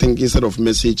 I think instead of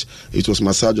message, it was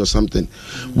massage or something.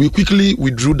 We quickly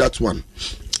withdrew that one.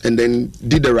 And then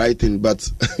did the right thing,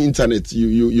 but internet,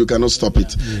 you cannot stop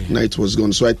it. Now it was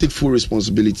gone. So I take full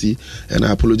responsibility, and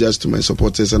I apologize to my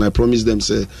supporters, and I promise them,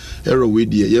 say,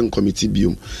 young committee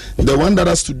biome. The one that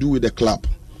has to do with the club,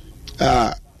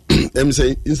 I'm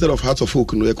saying instead of Heart of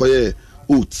Oak, no,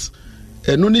 oats.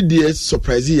 And only the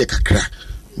surprise kakra,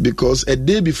 because a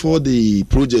day before the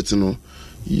project, you know.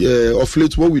 Of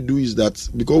late, what we do is that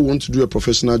because we want to do a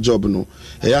professional job, you know,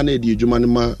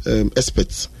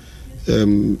 experts.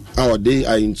 Our day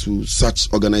are into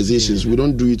such organizations. We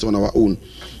don't do it on our own,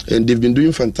 and they've been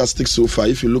doing fantastic so far.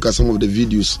 If you look at some of the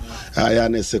videos, I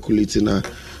am circulating.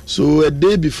 So a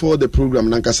day before the program,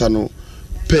 Nankasano,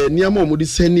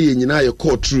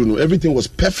 everything was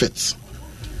perfect.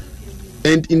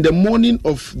 And in the morning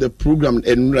of the program,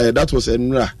 that was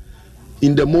Enra.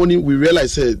 In the morning, we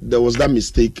realized there was that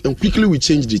mistake, and quickly we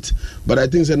changed it. But I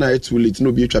think it's too late.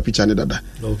 No, be a picture.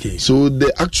 Okay. So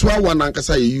the actual one,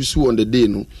 Ankasa, you used on the day,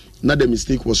 no, not the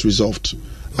mistake was resolved.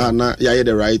 Now, yeah,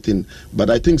 the right thing.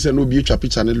 But I think no, be a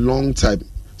picture a long time.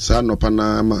 So no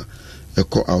Panama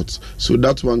call out. So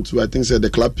that one too. I think the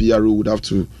club PRO would have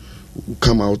to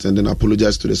come out and then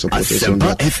apologize to the supporters on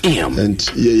that. And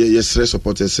yes,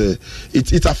 supporters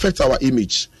it affects our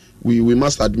image. We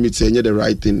must admit saying the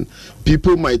right thing.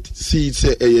 People might see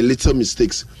it a little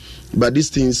mistakes, but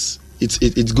these things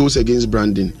it goes against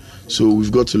branding. So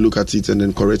we've got to look at it and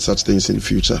then correct such things in the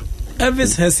future.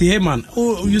 Elvis Hesi, hey man,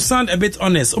 oh, you sound a bit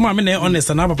honest. Oh, I'm honest,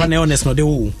 and I'm honest. No, they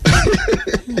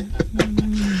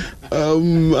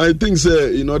I think,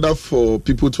 sir, in order for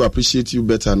people to appreciate you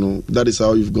better, no, that is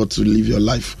how you've got to live your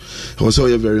life. Also,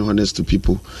 you're very honest to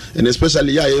people, and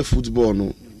especially football,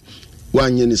 no.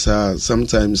 One year is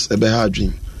sometimes a bad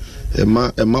dream. A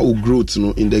ma growth, you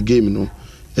know, in the game, you know,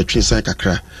 a train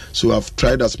kakra. So I've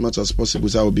tried as much as possible.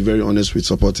 So I will be very honest with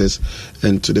supporters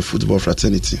and to the football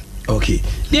fraternity. Okay.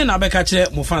 Then I back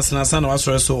at mo fans na sana was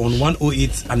so on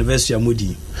 108th anniversary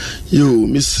Moody. You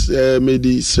Miss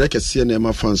Medi Sreka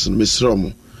CNM fans Miss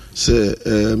Romo say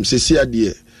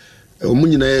dear.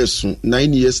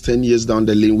 9 years, 10 years down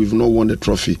the lane, we've not won the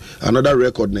trophy. Another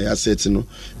record na set, you know,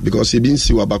 because he been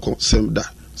see Wabako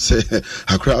say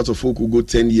a crowd of folk will go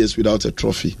 10 years without a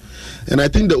trophy. And I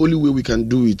think the only way we can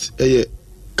do it,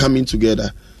 coming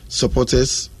together,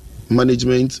 supporters,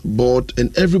 management, board,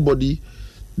 and everybody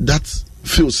that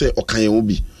feels say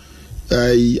Okayobi.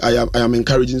 I am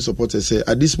encouraging supporters say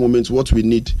at this moment what we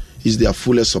need is their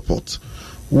fullest support.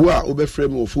 Wa obe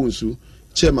frame of Funsu.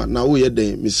 Chairman, now we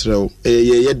den Mr.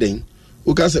 Den.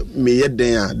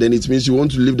 Then it means you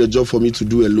want to leave the job for me to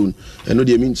do alone. I know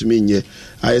they mean to me.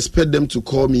 I expect them to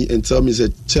call me and tell me, say,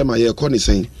 Chairman,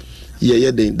 saying,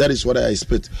 then that is what I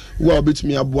expect. We are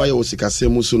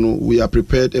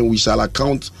prepared and we shall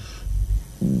account.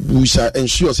 We shall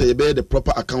ensure say the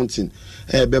proper accounting.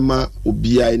 Bema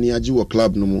Ubia any Ajiwa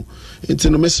club no more.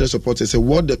 International supporters say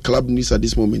what the club needs at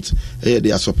this moment.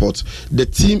 Their support. The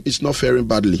team is not faring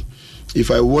badly. If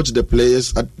I watch the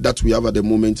players that we have at the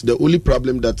moment, the only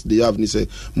problem that they have is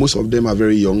most of them are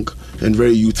very young and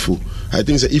very youthful. I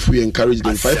think that if we encourage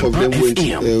them, 5 of them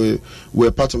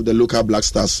were part of the local Black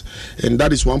Stars, and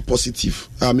that is one positive.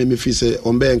 I mean, if we say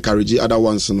Ombe encourage other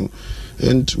ones, you know,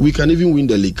 and we can even win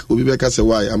the league. Obibeka say,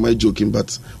 why am I joking?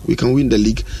 But we can win the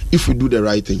league if we do the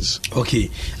right things. Okay,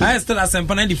 I still have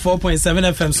 94.7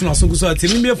 FM. So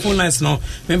tell phone lines now.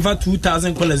 Member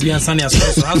 2,000 callers. We are Sunny as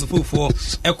well. So as for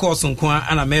a course on Kwa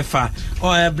and a Mefa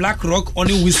or a Black Rock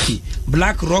Honey whiskey,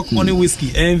 Black Rock Honey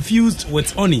whiskey infused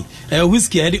with honey, a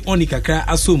whiskey. I honey kakra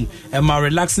assume a more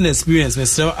relaxing experience.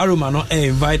 Mr. Aromano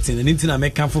inviting and into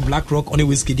American for Black Rock Honey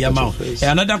whiskey. The amount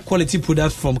another quality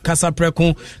product from Casa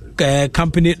Precon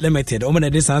Company Limited.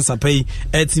 Omen this answer pay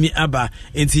etimi aba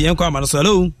enti yenko amano so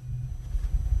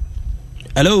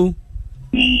hello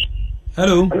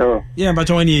yeah but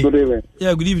good evening.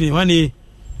 Yeah, good evening. Wani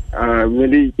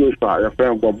really good for your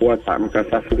friend Bob Watson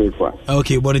for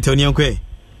okay boni tony yanko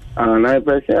na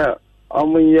pese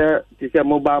omunye tise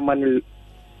mobile money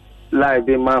live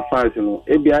in my fans no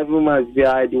e bi every match bi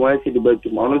I the one see the bet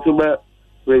ono to be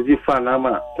Brazil fan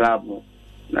ama club no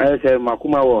na say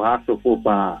makuma wo haso fo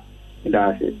pa.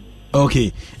 That's it.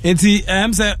 Okay. Enti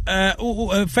say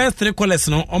first 3 callers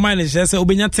no o man is say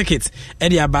obenya ticket e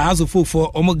dey abazo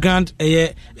for omo grand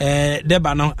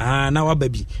deba no na wa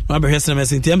baby na be hwese na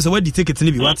enti say what the ticket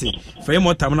ni bi what for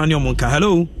more time na omo nka.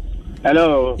 Hello.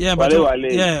 Yeah,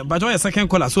 but your second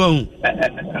caller so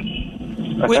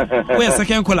we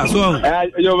second caller so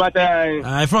yo matter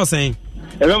I for saying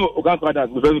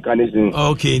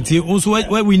okay, nti also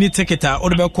where we need ticket or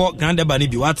the call grand deba ni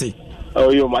bi what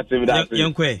yo matter that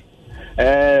yankwe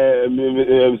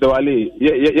Mr. Wale,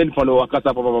 yen follow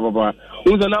Wakasa papa.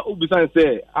 Unzana ubisan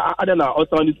say, Adana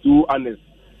only 2 honest.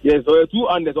 Yes, or 2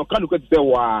 honest or can you say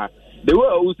why? They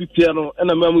were also piano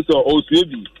and a mamma so old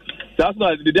slavey. That's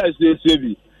not the day say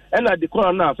slavey. And at the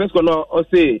corner now, first corner or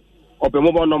say of a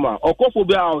mobile number or call for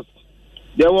the house.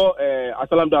 There were a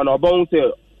salam down or bone say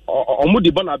or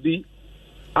Moody Bonabi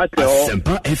at the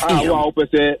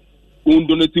say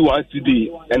undonati 1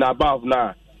 CD and above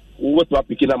now. What we are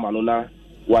picking up manona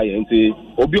why ente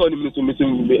obi oni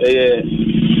mitum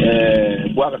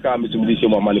buaka mitum dishe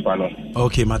mo manipano.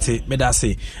 Okay mate me da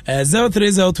say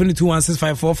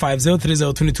 030221655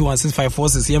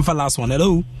 030221656 yemfa last one.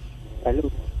 Hello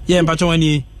yeah mpacho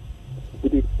wani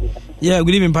yeah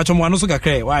good evening mpacho mo anoso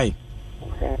kakre why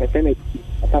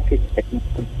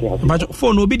mpacho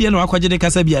phone obi de na akwaje de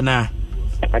kasa bia na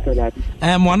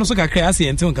mo anoso kakre ase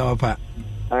ente nka papa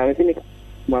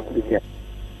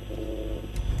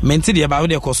Menti dia ba wo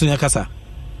de kosunya kasa.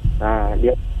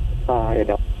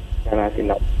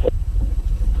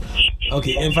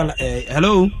 Okay,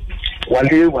 hello.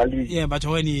 Wali. Yeah, but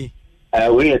when he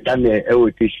we Daniel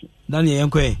Ewotish. Daniel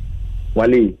Yankwe.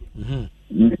 Wali.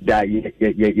 Da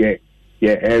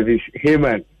every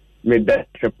human me that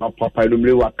papa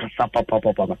lumle wa kasa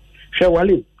papa. She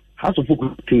Wali, how to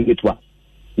focus it wa.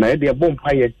 Na de bom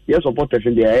paye, yes support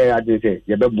in the air say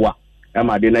ye beboa. Am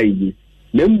ade na yi.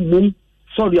 Lem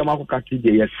sorry amako kakide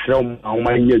ye srem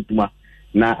awmanye duma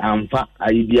na amfa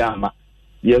aibia ama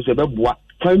yeso beboa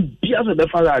fan bia so be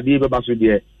fara ade be baso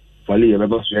de fali ye be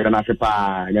baso na se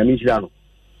pa nyami hira no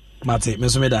mate me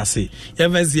so me da se ye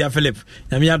verse Philip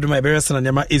nyami adoma be resa na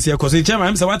nyama esia koso chema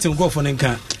am se wate nko fo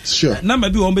nka sure number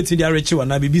bi won beti dia rechi wa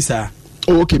na bibisa.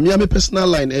 Oh, okay, me personal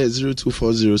line is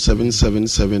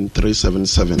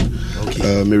 0240777377.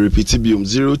 Okay. Me repeat it,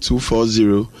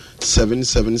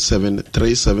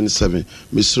 0240777377.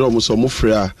 Mr. Omuso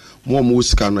Mufrea, mo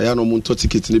muskano, ya no munto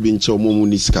ticket ni bi nche mo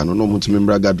muniskano, no muntu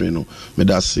membra gathering no. Me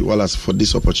dasi walas for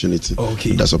this opportunity.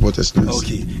 Okay. That support us.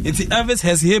 Okay. It's Elvis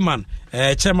Hesheman,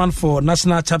 chairman for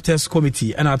National Chapters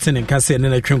Committee, and Aten and Kase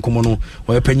and Twen Komono,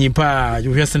 or Penyipa,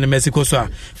 you hear in Mexico, sir.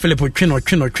 Philip Twino.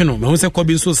 Me who ko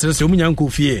bi so stress nyanko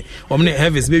fie omne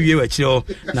Elvis baby we chill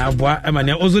na boa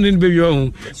amane ozonin baby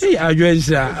o hey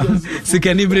adwensa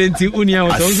sikani brenti unia o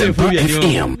so se fu bia ni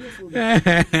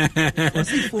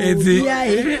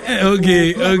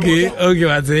okay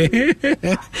wate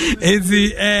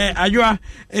ezi adwa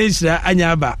enhira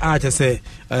anyaba a tese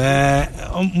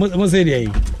mo se dey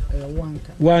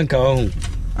wanka o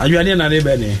adwa ne na ne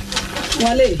be ne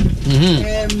wale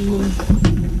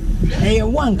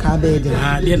one car bed.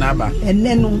 Dear Naba. And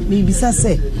then maybe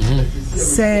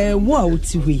say, what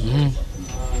would we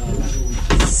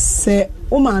say?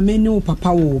 Oh, my menu,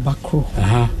 papa, will backrow.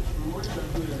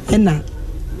 And now,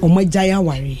 oh, my jaya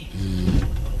worry.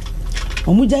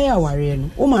 Oh, my jaya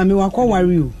worry. Oh, my me walk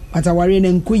worry you, but I worry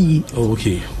and kui.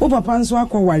 Okay. Oh, papa's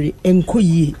walk worry and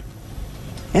kui.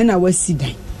 And I was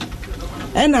sitting.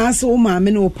 And I saw my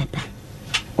menu, papa.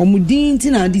 Omudin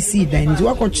tina di see dan nti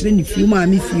wakɔkyerɛ ne fie ma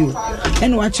me fie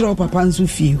ɛna wakyerɛ papa nso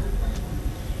fie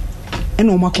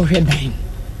ɛna ɔmakɔhwɛ dan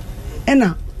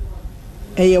ɛna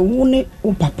ɛyɛ wo ne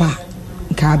wo papa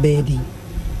nka bɛɛdi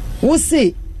wo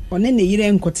se ɔne ne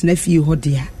yere nkɔtena fie hɔ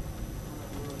dia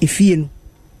efie no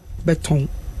beton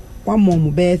one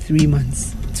month bɛɛ 3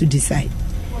 months to decide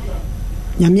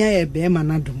nyame ayɛ bɛɛma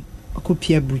nadom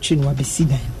akɔpia bruchi no wabɛsi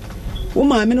dan wo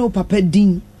maame ne wo papa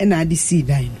din ɛna ade si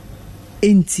dan no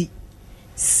enti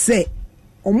se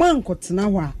o man kotena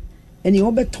ho a eni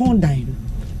obeton dan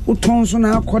no uton so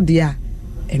na akode a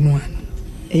eno ano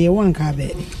eye wanka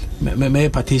be me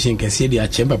partition kese dia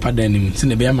chemba padan nim se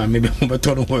ne be ama me be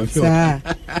beton ho fi o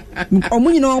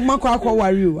munyi no makọ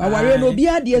akọwari o awari no bi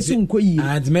ade asu nkoyi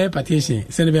and me partition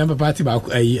se ne be ama party ba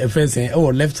first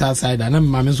or left hand side and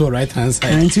ma me so right hand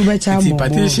side anti be cha mo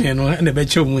partition no ne be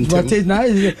che mu ntem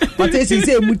partition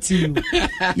se muti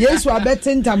yesu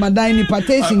abete ntamadan ni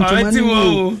partition to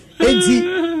manu enti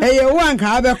eye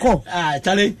wanka abekọ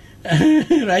chale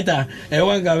right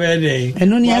wanka be dey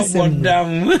eno ni asem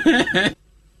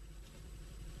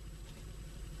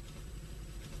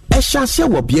Esha se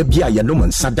wo bia bia ye no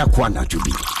nsa da kwa na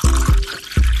dwobi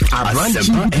Abrante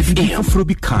FM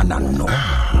Frobi Kanano.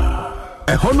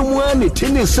 A Honoman, a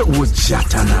tennis was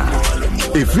Jatana.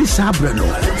 Every sabrano,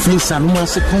 Finsanuma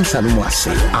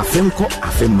Seconsanumase, Afemco,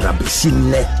 Afemra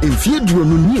Besine, and Fiedro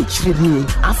Nuni,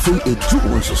 Afe a 2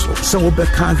 ounces, so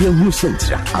Becavia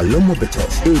Mucentra, Alomo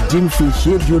Betes, a dim fish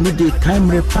here, you need a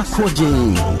camera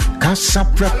packaging.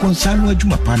 Casapra Consano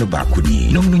Jumapano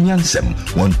Bakuni, no Yansem,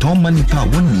 one Tom Manipa,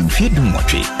 1 in Fiedum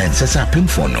Motre, and Sessa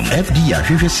Pimfonum, FD,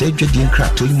 River Sager Din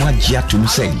Crato, Majiatum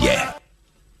say, yeah.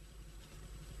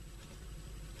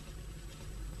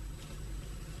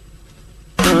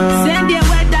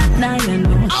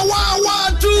 Awa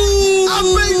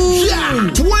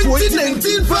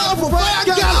 2019 Fire for Fire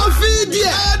Gala feed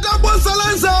double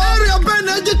Salanza area Ben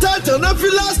agitator na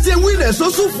last year winners so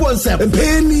for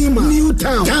Penima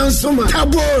Newtown Kansuma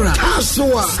Tabora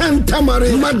Kasua Santa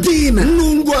Maria Medina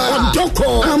Nungwa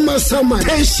Doko Amasama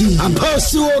Teshi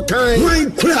Apostle Kai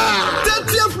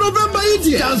 30th November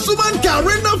Kansuman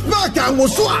Karena Park and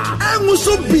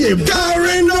Musu BM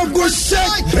Karena go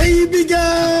shake baby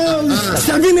girls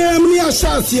Savina Amnia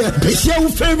Shasia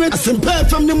Bishop favorite Simpa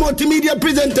from the multimedia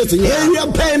presenters area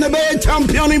paying a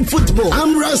champion in football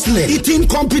I'm wrestling eating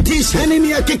competition and in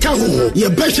your kikahu you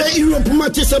better Europe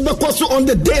matches on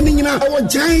the day in our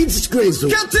giant screen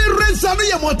Cathy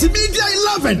Rensano multimedia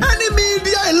 11 any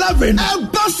media 11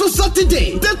 and Basso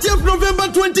Saturday 30th November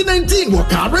 2019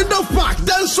 Karena Park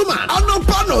Dansuman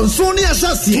Anopano Sonia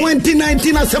Shasi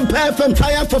 2019 as a pair from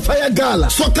Fire for Fire Gala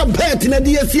soccer bet in a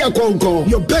DSC Congo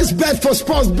your best bet for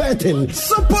sports betting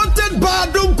supported by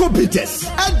Adom Compites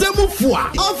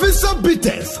Adamufua Officer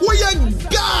Bitters we are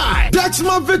guy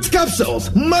Dexma Vit Capsules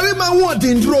Marima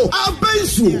Wardindro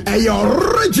Abensu a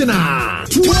original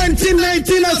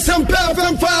 2019 as a pair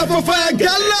from Fire for Fire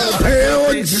Gala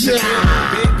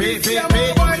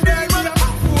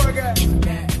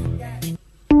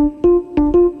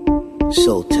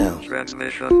Soultown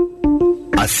transmission.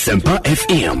 Asempa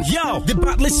FM. Yo, the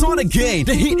battle is on again.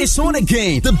 The heat is on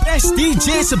again. The best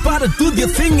DJs about to do their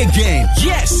thing again.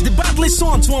 Yes, the battle is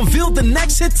on to unveil the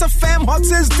next Hits FM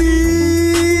hottest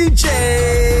DJ.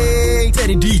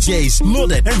 30 DJs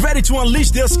loaded and ready to unleash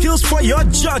their skills for your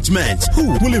judgment.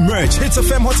 Who will emerge Hits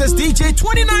FM hottest DJ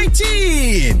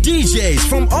 2019? DJs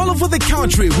from all over the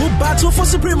country will battle for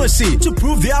supremacy to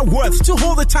prove their worth to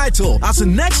hold the title as the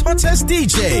next hottest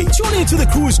DJ. Tune into the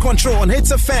Cruise Control on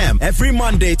Hits FM every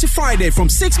Monday to Friday from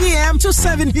 6 p.m. to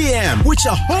 7 p.m. with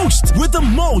your host with the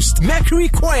most, Mercury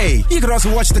Quay. You can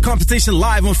also watch the competition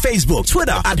live on Facebook,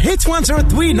 Twitter at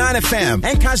Hits1039FM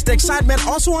and catch the excitement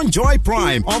also on Joy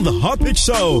Prime on the Hot Pitch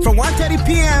Show from 1:30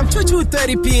 p.m. to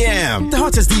 2:30 p.m. The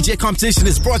hottest DJ competition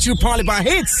is brought to you proudly by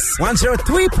Hits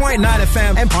 103.9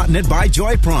 FM and partnered by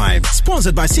Joy Prime.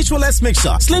 Sponsored by Citroless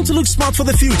Mixer, slim to look smart for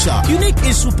the future. Unique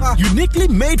is super, uniquely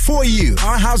made for you.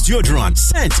 Our house deodorant,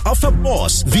 scent of a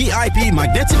boss, VIP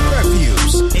magnetic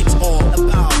perfumes. It's all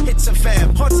about Hits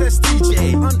FM, hottest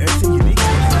DJ, unearthing unique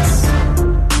hits.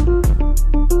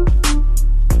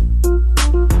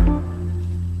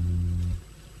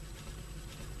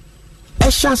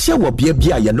 Eshase wo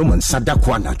bia ya no mansada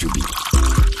kwa na jubi.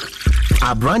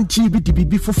 Abranchi bi di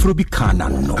bibi foforo bi kana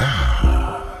no.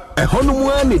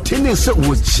 Ehonumwa ne tennis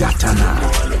was Jatana.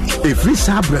 Every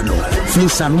sabrano,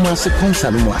 Finsanuma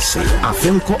Seconsanumase,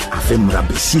 Afemco, Afemra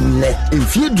Besine, and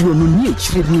Fiedro Nuni,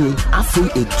 Afe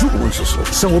a 2 ounces,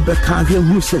 so Becavia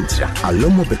Mucentra,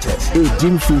 Alomo Betes, a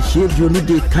dim fish here, you need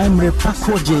a camera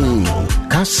packaging.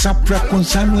 Casapra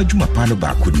Consano Jumapano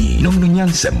Bakuni, no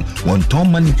Yansem, one Tom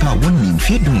Manipa, 1 in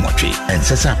Fiedum Motre, and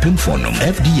Sessa Pimfonum,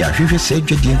 FD, River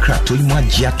Sager Din Crato,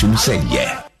 Majiatum say,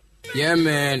 yeah. Yeah,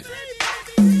 man.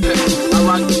 I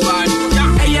want to buy.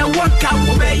 Hey, walk out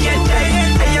with a day.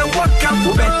 Hey, walk out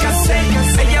with a cassay.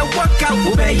 Hey, walk out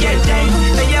with a day.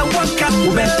 Hey, walk out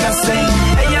with a cassay.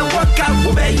 Hey, walk out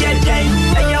with a day.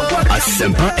 Hey, walk out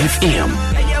Asempa FM.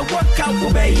 Hey, walk out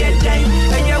with a day.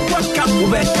 Hey, walk out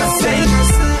with a cassay.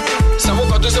 Some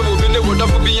of us will be able to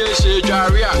be a shade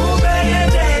area.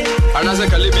 And as a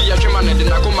Calibi, Yakiman and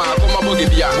Nakoma,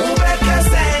 Bogibia.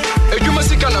 You must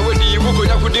see kind of when you go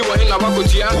to do in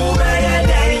Abakutia.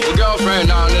 The girlfriend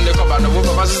now and the cover of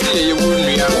the city, you wouldn't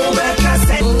be.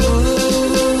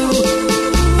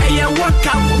 Hey, walk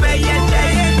out with a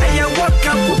day. Hey, walk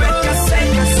out with a cassay.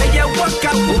 Hey, walk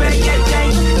out with a day.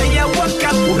 Hey, walk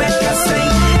out with a cassay.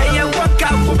 Hey, walk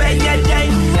out with a day.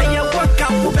 Hey, walk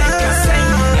out with a cassay.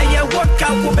 Hey, walk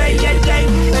out with a day.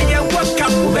 Hey, walk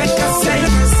out with a cassay.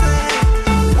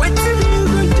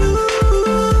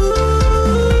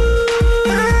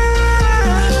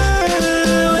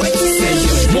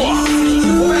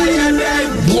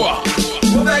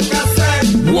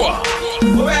 What?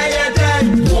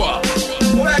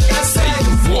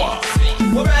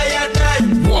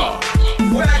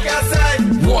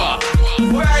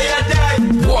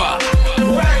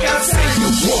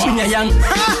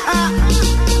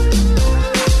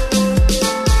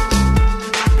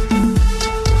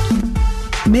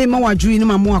 me ma wadru ni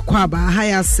mamu akwa ba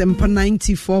higher sempa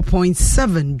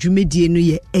 94.7 dwumedie no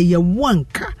ye eye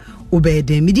wanka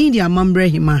obede midin dia mambre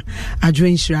hima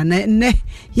adwenhira na ne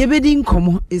yebedi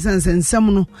nkomo esanse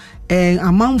nsem no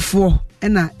amanfo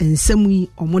na nsem yi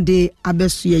omode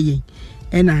abeso ye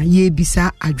ena ye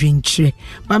bisa adwenkyere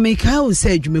ba me ka o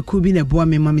say adwumako bi na boa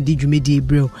me ma me di dwumedi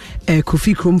ebrel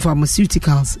Kofi Chrome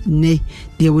Pharmaceuticals ne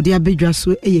de wodi abedwa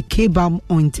so K-Balm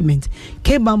ointment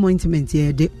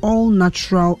ye the all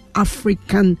natural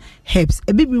African herbs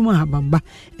ebibi mu habamba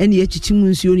ene ye chichimu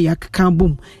nsuo ne yakaka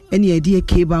bom ene ye de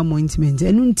K-Balm ointment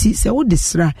enu nti se wo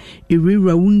desra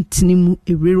ewura wuntinimu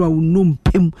ewura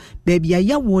wunompem baby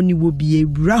aya woni wo bi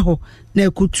ewura ho na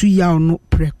ekotu ya no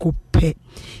preko pe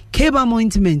K-Balm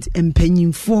ointment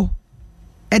empanyimfo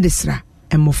edesra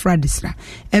emofra desra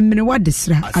emmenewa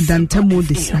desra adantamo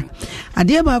desra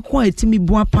ade ba ko etimi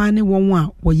boa pa ne won a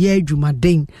wo ye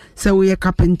adwumaden se wo ye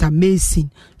carpenter mason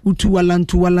utu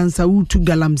walansa utu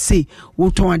galamse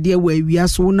woton ade wa awia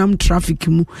so wonam traffic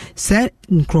mu se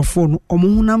nkrofo no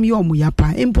omohunam ye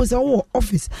omoyapa empo se wo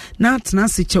office na atena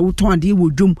se che woton ade wo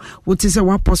dwom wote se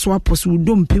waposo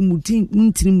wodom pemutin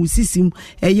ntini musisim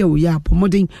eye wo ya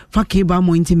pomoden fa K-Balm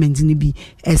ointment ni bi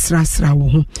esra wo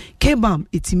ho K-Balm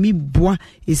etimi boa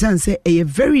esanse eye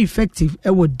very effective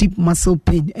ewo deep muscle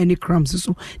pain any cramps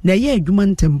so na ye adwuma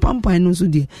ntempampan no so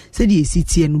de se de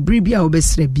esitie no bribia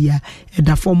obesra bia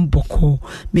edafo mboko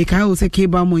make I also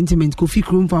K-Balm ointment Kofi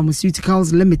Chrome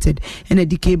Pharmaceuticals Limited and a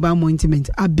K-Balm ointment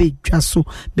abedwa so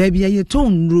baby aye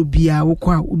ton robia wo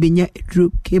kwa ubenya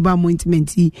K-Balm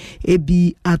ointment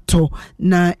ebi ato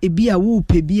na ebi a wo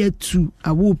pe bi atu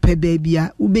a wo pe baby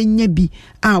a ubenya bi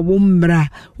a wo mmra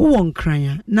wo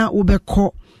nkran na wo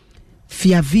bekọ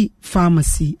Fiavi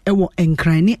Pharmacy ewo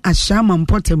enkrani ashama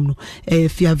mpotem no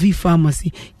Fiavi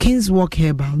Pharmacy Kingswalk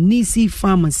Herbal Nisi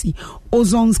Pharmacy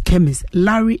Ozon's Chemist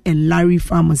Larry and Larry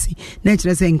Pharmacy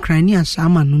natural say enkrani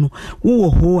ashama no wo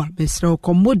ho a besra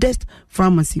ko Modest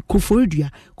Pharmacy Koforidua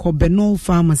ko Benol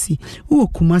Pharmacy wo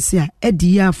Kumasi a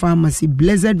Edia Pharmacy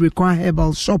Blessed Require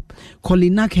Herbal Shop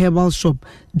Kolinak Herbal Shop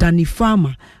Dani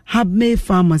Pharma Habme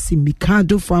Pharmacy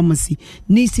Mikado Pharmacy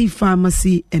Nisi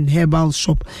Pharmacy and Herbal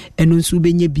Shop and nso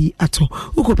benye bi ato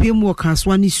ukopie mu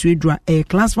okaswa ni Swedra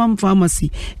Class 1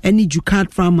 Pharmacy any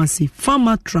Jukat Pharmacy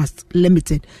Pharma Trust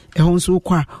Limited nso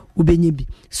kwa ubenye bi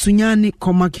Sunyani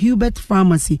Comac Hubert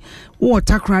Pharmacy wo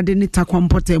takrade ni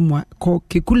takwampote mu ko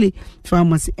Kekule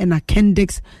Pharmacy and a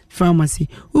Kendex Pharmacy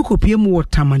ukopie mu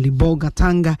Tamale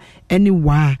Bolgatanga any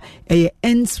wa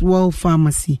Enswell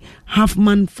Pharmacy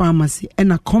Halfman Pharmacy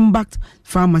and a Combat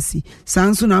Pharmacy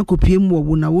sanso na akopie mu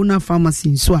wona Pharmacy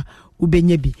nso a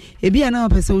ubenya bi ebi ana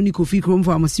pesa oni Kofi Chrome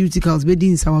Pharmaceuticals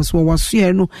bedin sawaso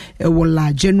waso no ewo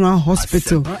la General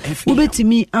Hospital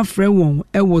ubetimi afre won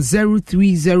ewo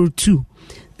 0302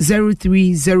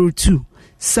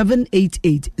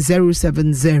 788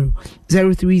 070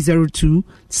 0302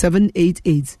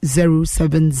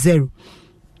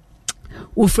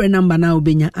 ofre number na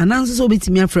ubenya ananso so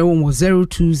betimi afre won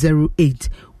 0208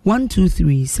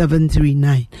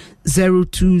 123739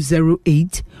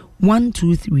 0208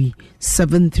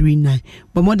 123739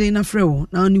 but modern afrewo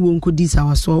na oni wonko dis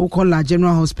our so call la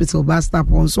General Hospital bus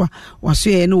stop on so waso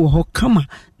ye no ho kama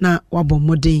na wabo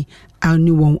modern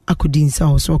ani won akudin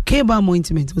sa so K-Balm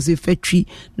ointment was a factory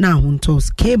na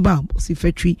huntos K-Balm was a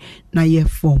factory na ye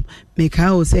form make I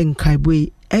o say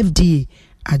nkaibwe FDA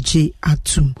aje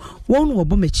atum won wo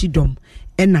bomachi dom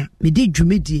ena medi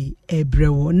dwumedi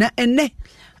ebrewo na ene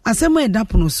asema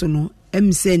edapono so no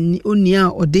emsen onia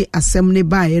ode asem ne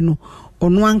baaye no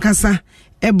ono ankasa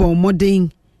ebo moden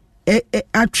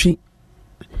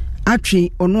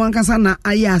atwe ono ankasa na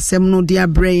aye asem no de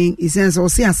abrain isense o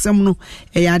se asem no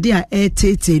eyade a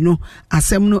etete no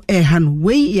asem no ha no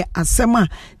we ye asem a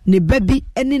ne babi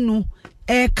ene no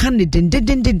kan ne den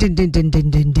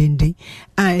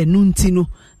a enu nti no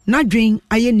nadwen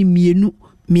aye ne mienu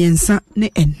miensa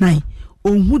ne enan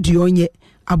onhu de onye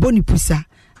aboni pusa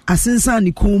asensa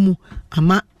ne komu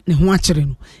ama ne ho akere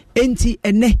no enti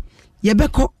ene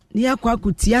yebeko ne yakwa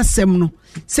akuti asem no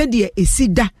se de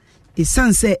esida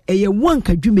esanse eye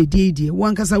wanka dwumedie die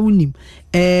wankasa wonim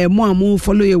mo amo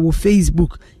follow ye wo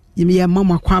Facebook yemi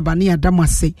mama kwaba ne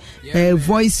adamase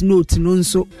voice note no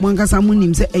nso wankasa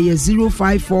munim se eye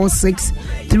 0546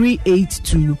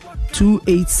 382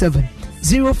 287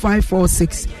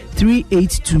 0546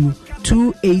 382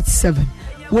 287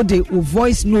 what the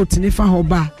voice note ne fa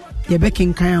hoba ye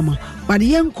bekin kayama but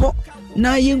yenko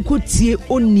na yenko tie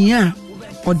onia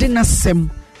ode na sem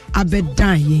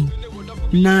abedan yen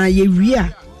na ye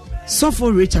wia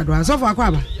sofo Richard wa sofo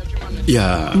akwaba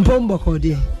yeah mpombo ko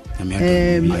de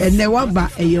ene waba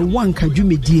eye wanka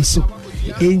dwumedie so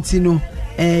enti no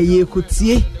ye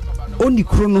kotie oni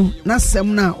kro no na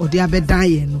sem na ode abedan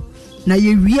ye no na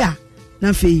ye wi a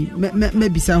na fe me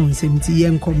bisa ho nsem ti ye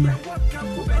nkomra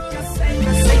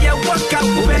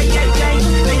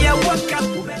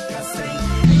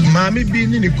Mami bi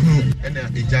ni kunu na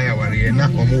ejaya ware na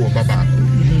omo wo baba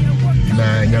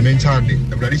na nyame nchande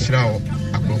Awurade hira wo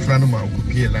akofra no ma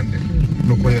okopie lande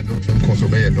no koye doctor ko so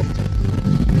be ye doctor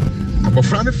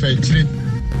akofra no fa tire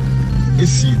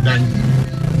esi dan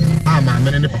ama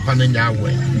amene ne papa na nya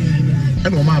awe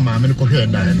ena o ma amene ko hwe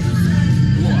dan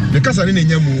ne kasa ne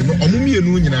nyamu no omo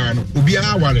mienu nyina no obi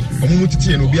aware omo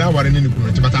mutiti no obi aware ne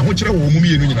kunu ti bata ho kire wo omo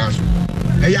mienu nyina so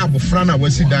eya abofra na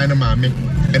wasi dan na maame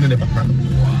ene ne papa no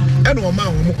ena o ma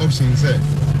wo option say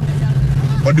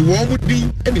odi wo mu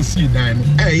din ene si dan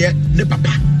no eye ne papa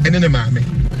ene ne maame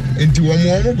enti wo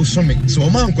mu busome so o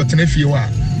ma nkotena fie wa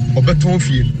obeton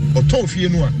fie oton fie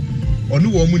no a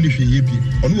onu wo mu ni hwe ye bi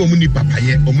onu wo mu ni papa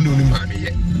ye o mu ni maame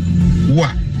ye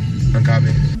wa anka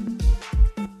be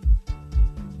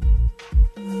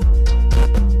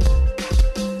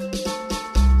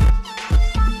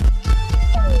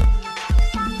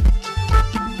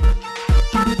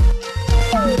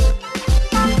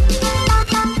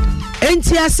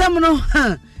enti asem no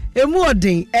emu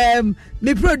odin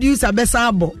me producer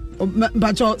besabo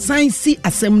bacho science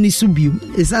asem ni subium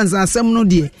esanza asem no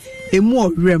de emu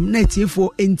orem na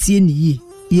tiefo entie ni yi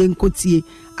ye nkotie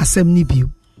asem ni biu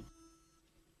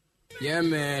yeah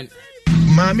man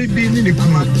mami bi ni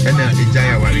kunu na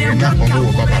ejaya ware na omo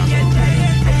wo baba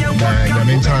na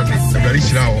nyame nchande Awurade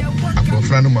hira wo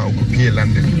akofra no ma okopie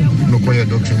lande no koye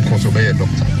doctor ko so be ye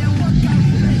doctor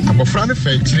akofra no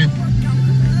fa tire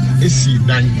esi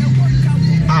dan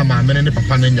ama amene ne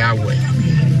papa na nya awe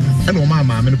ena o ma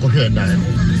amene ko hwe dan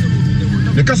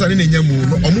ne kasa ne nyamu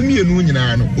no omo mienu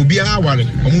nyina no obi aware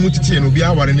omo mutiti no obi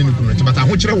aware ne kunu ti bata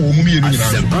ho kire wo omo mienu nyina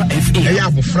eya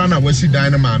abofra na wasi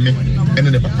dan na maame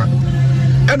ene ne papa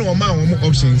ena o ma omo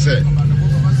option say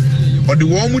odi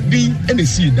wo mu din ene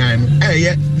si dan no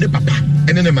eye ne papa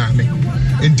ene ne maame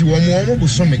enti wo mu omo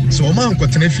busome so o ma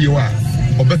nkotena fie wa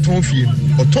obeton fie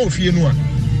oton fie no a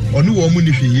onu wo mu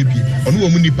ni hwe ye bi onu wo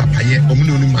mu ni papa ye o mu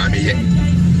ni maame ye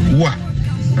wa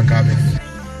anka be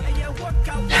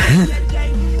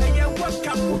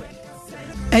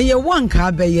eye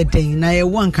wanka be ye den na ye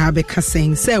wanka be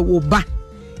kasen se wo ba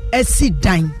esi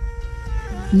dan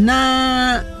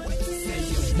na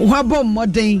wo bom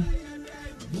moden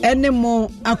ene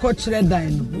mo akokire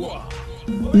dan no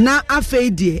na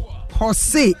afeidie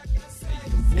hose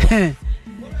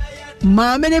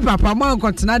maame ne papa mo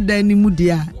ankotena dan ni mu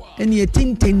dia ene ye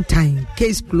tintentan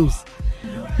case close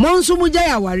monso mu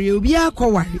jaya ware obi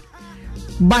akọware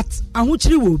but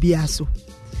ahochiri wo obi aso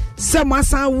sem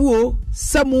asan wo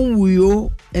sem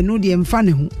nwuyo eno de mfa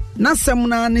ne ho na sem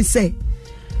na ne se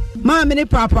maame ne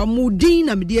papa mu din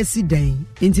na me de asi dan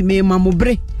enti me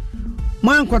mamobre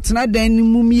mo ankotena dan ni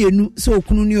mu mienu so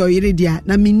okunu ne oyire dia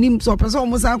na minim so person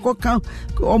mo san koka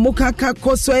omukaka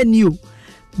koso anio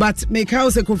but make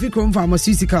house a coffee from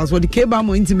pharmaceuticals what the cable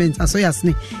more intimate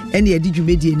asoyasne any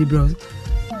edidwumedi any bro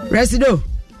resido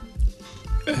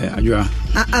ajua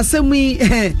asemi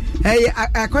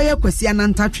akoye kwasi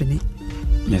anantatwene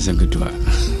yes ngutwa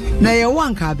na ye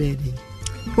wanka bedi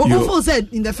what said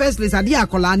in the first place adi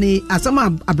akola ni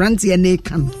asema abrantie ne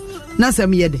kan na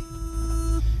sem yede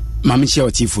mama chia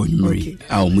otifo nyumri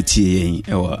a omutie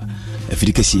ewa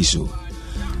afidikasi so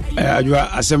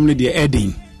ajua asem ne de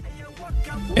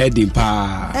Edin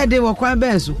pa Edin wo kwan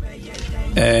bezo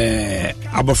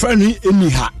abofra ni emi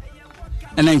ha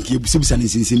ana nke ebusibisa ne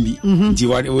sinsin bi nti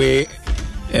we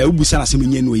ubusa na asem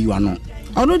nye no yiwa no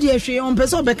ono de hwe on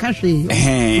pese obeka hwe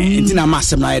nti na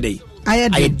masem na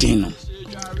ayedin no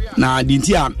na di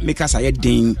nti a mekasa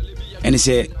ayedin ene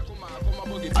se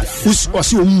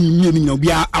osi omu mi obi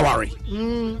aware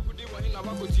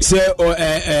se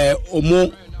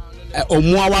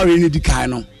omo aware ni dikai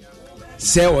no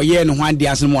se oye no hwan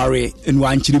dia asem ware enu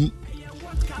anchirim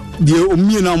de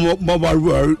omie na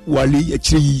mobile wali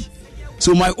achiri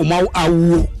so my oma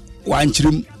awu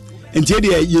wanchirim enti de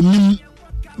yenim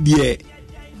de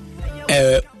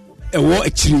wo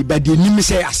achiri ba de nim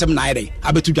se asem na ire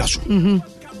abetu dwaso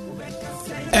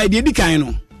de dikan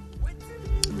no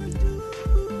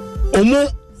omo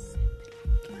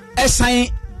esan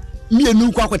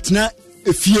mienu kwa kwatena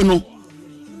efie no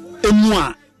emu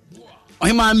a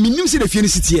ohima minim se de fie ne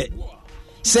sitie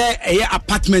se eye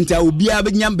apartment a obi a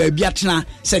benyam ba bia tena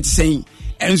set sen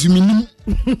enso minim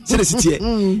se de sitie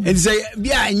en se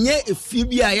bia nye fie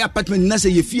bia ye apartment na se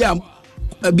ye fie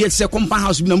a bia se compound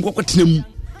house bi na mkoko tena mu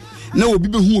na obi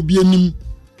behu obi anim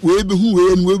we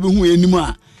behu we anim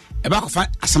a eba ko fa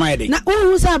asama yede na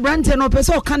wo say abrante no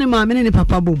pese o kan maame ne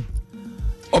papa bom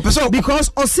o pese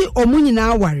because o si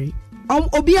omunyina aware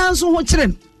obi anso ho kire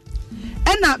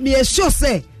ena me sure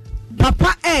say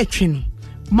papa etwe no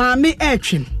maame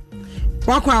etwe no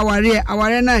wakwa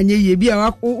aware na anye ye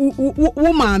bia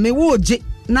wo maame wo je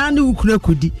na ne ukura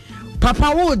kodi papa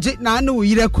wo je na ne wo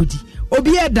yire kodi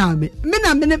obi edame me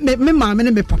maame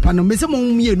ne me papa no me se mo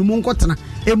mienu mo nkotena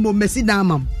emo mesi dan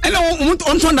mam ena on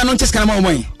ton dan no ncheskana ma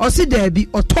omoy o si da bi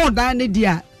o ton dan ne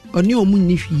dia oni omu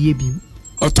ni hwiye bi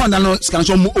o ton dan no skana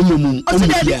so omomu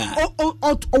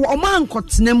o man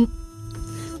nkotena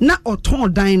na o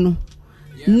ton dan no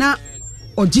na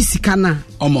o jisika na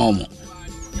omo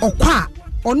okwa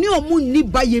oni omu ni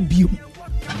baye biom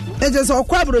eje so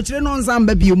okwa brochire no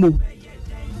nzamba biom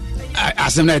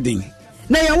asem na din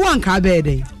na ye wan ka be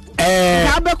dey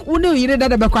ka be woni yire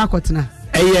dada be kwa akotena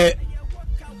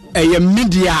eye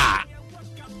media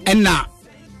ena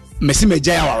mesi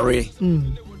meja ya ware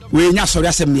we nya sori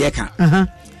asem ne ka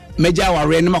meja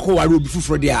ware ne mako ware obi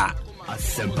fufuro dia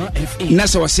na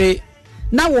so se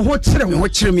na wo ho kire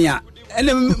me a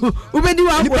ene ubedi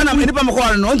wa nipa mako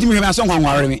ware no ntimi me so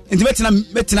nkwanware me ntimi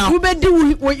betina ubedi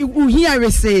wo hia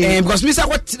rese because me sa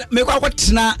me kwa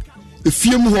kwatena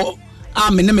efiem ho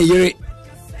a me ne me yere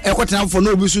ekotena fo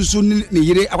no obi susu ne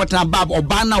yire akotena bab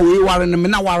oba na we ware ne me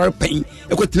na ware pen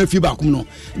ekotena fi ba kum no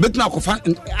betuna akofa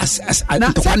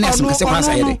ntokwa ne asem kase kwa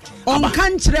sa yere on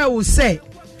kan kire wo se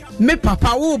me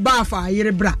papa wo ba fa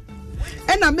yere bra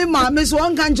ena me maame so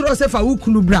on kan kire wo se fa wo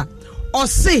kunu bra o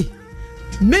se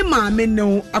me maame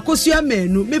no akosua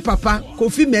menu me papa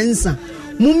kofi mensa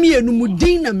mumienu mu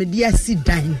din na me dia si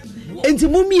dan enti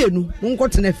mumienu mu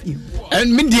nkotena fi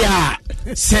en media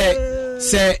se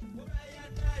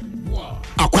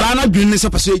akwara na dwene se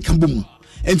paso kan bom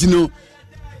enti no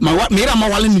mera ma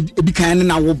wale ni ebi kan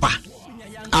na wo ba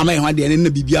ama ehwa de na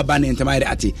bibia ba na entama ide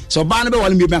ate so ba na be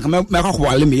wale bibia kan me kwa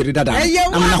wale me yire dada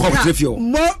am na kwa trefio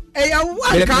mo eya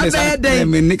wa ka be de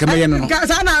me ka me ye no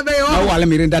sa na be yo wale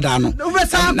me yire dada no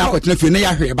na kwa trefio na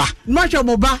ya hwe ba mo hwe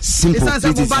mo ba isa mo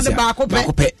ba de ba ko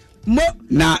pe mo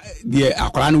na de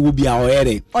akwara no wo bia o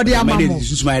yere me de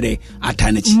susuma ide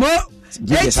atanachi mo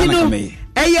etino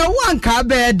eya wan ka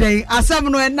be den asem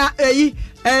no na eyi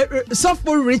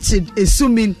sofo Richard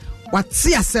Esumin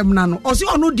wati asem na no osi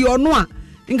onu di onu a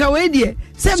nka we die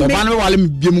se so ba no wale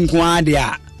biem nko ade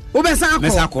a wo be san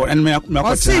akọ en me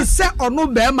akọ osi se onu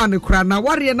be ma ne kura na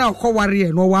ware na akọ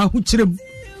ware no wa hu kirem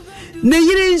ne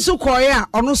yiri nso koye a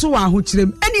onu so wa hu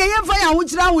kirem ene yemfa ya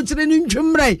hu kire ni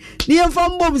ntwemrai ne yemfa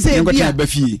mbom se bia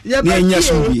ne enya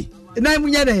so bi na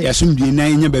munya de ya sumdie na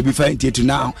enya ba bi fa tietu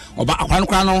na oba akwan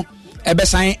kra no ebe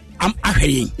san am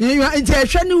ahweyin nti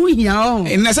ehwe ne hu hia o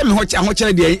na se me ho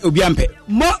kire de obi ampe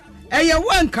mo eye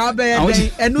wan ka be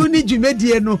de enu ni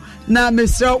dwumedie no na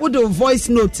Mr. Udo voice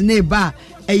note ne ba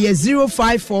eye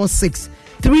 0546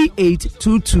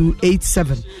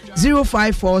 382287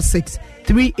 0546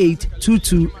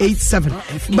 382287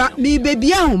 ba mi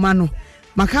baby ahoma no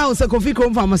maka o se Kofi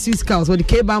Kom Pharmaceuticals with the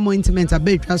K-Balm ointment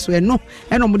abetwa so eno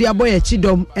mo de aboy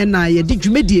chidom na ye di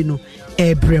dwumedie no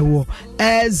ebrewo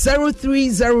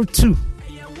 0302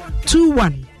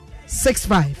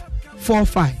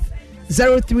 216545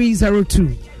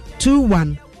 0302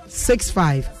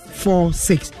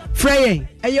 216546 Frey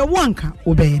eye wanka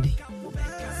obedi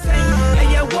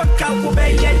eye wanka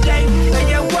obedi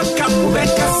eye wanka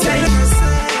obedi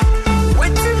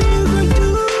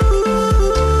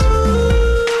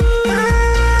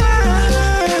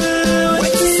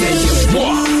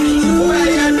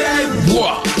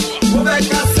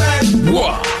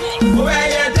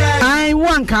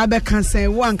one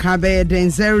car bed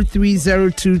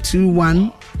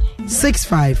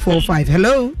 0302216545.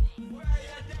 Hello.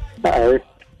 Hi.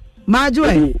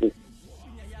 Majue.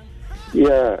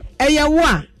 Yeah. Eya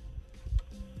wa.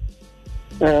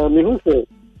 Me who say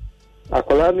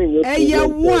akola ni eya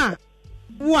wa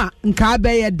nka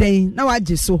be ye den na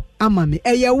waje so ama me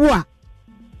eya wa.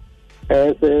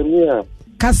 Say me a.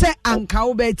 Ka se anka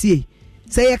wo betie.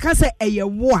 Say ye ka se eya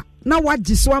wa. Na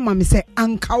waji so ama me se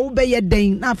anka wo be ye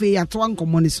den na afi ya to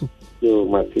ankomo ni so yo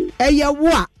mati eye wo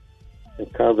a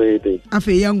anka be den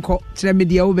afi ye nko kire me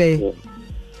de wo be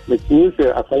me tinu se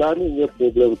akala ni nye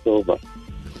problem solver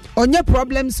onye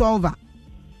problem solver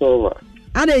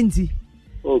anenti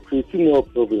o create no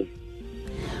problem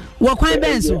wo kwan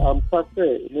ben so am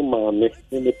pase ni maame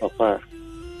ni papa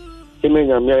keme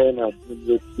nyame na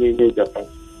nye Japan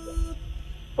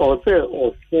o say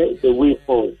the way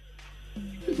forward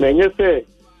menye se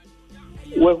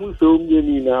we hu so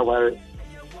mmieni na ware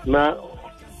na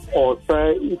o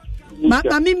sai ma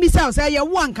mi bisa o say ye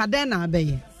wo anka den na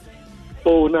abeye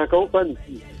o na ka o fa ni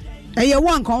Eye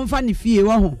one kon fa ne fie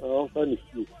wo ho. On fa ne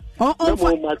fie. On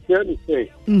fa ma tell me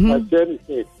say.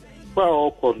 Pa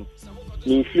okon.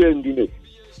 Ni fie ndi ne.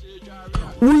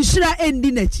 Unshira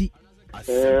endi na chi.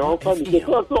 On fa ne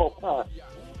ko so pa.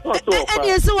 Eni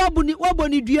ese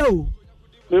waboni dua o.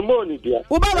 Me mo ni dua.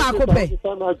 Wo ba akopɛ.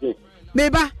 Me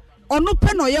ba ono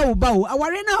pɛ no ye wo ba o.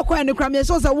 Aware na akwa ne kra me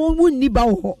so say won ni ba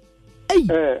wo ho. Ei.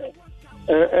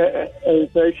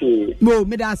 Mo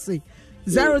me da say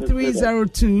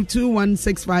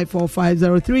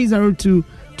 0302216545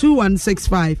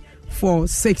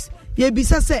 0302216546. Ye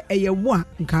bisa se eye wo a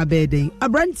nka be den.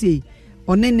 Abrantie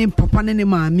one ne papa ne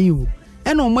maami o.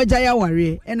 Ena omagya ya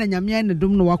ware ena nyame ne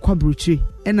dom no wakwa bruchi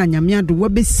ena nyame ado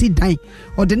wabesi dan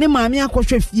ode ne maami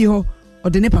akohwe fie ho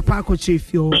ode ne papa akohwe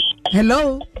fie ho.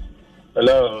 Hello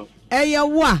eya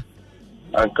wa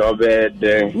anka be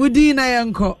den wudi na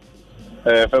yanko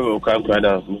famo kan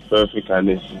kwada for Africa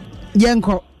nation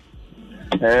yanko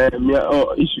me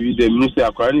issue the minister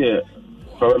akwani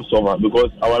problem solver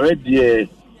because our red there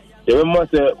they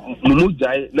must say mumu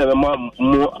jai na ma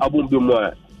mu abumbe mu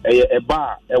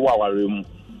eba ewa aware mu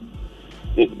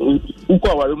uko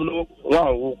aware mu no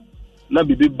wanwo na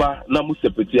bibi ba na mu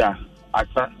sepeti a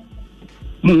asa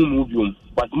mu biom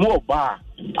but mu oba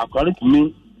akwari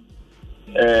tumi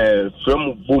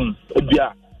from boom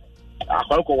ebia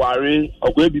akwari ko ware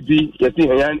okwe bibi yesi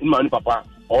hyan ma ni papa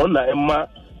ona emma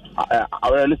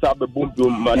aware ni sa be boom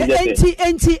biom ma ni yete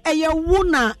enti eye wo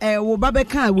na wo ba be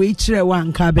kan we kire wa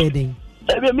nka be den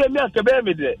me aka be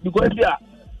me de because ebia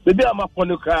maybe I'm a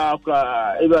ponica,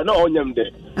 even no on them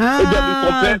there.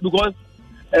 Because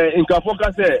in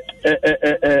Kafoka say,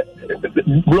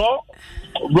 blow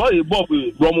a bob,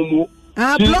 Bromo.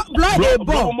 Blow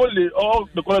all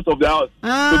the corners of the house.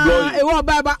 It was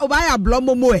by a blow.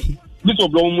 This will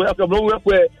blow me after blowing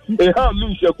where a ham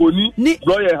means Shakoni,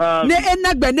 blow a ham. Ne, and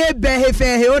not Bene Behe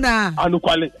Heona.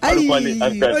 Anuquali,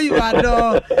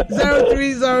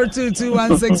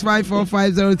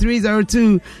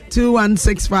 0302216545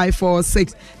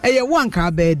 0302216546. A one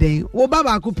car bedding, or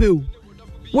Baba Coupe.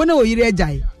 One o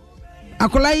Yirejai.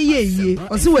 Akola ye,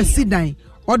 or so a sidine,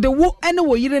 or the wo and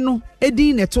wo Yireno,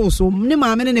 Edin at also,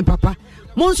 Nima and papa.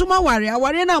 Monsuma warrior,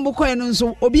 warrior na moko eno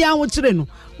so obi an wo kire no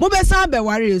mo be san be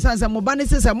warrior sansa mo ba ne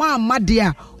sese mo amade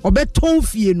a obeton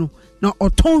fie no na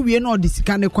oton wie na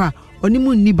odisika ne kwa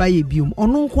onimu nni ba ye biom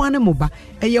ono nko ane mo ba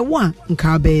eye wo a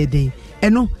nka ba eden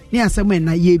eno ne asem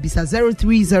na ye bisa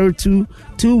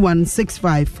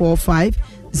 0302216545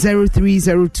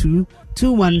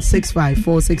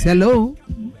 0302216546.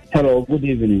 Hello, good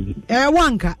evening.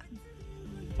 Wanka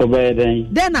obeden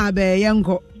den abe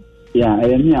yenko. Yeah, I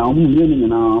am here. I'm living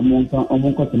in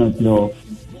a continent law.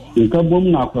 In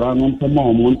Kabum, Nakura,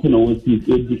 Montana, was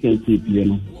educated, you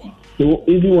know. So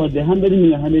if you was the 100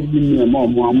 million more,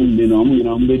 no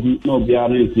be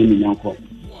arranged in Yanko.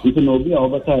 You can be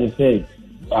overtime, say,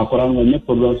 Akura, no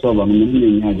problem solver,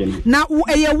 now,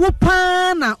 a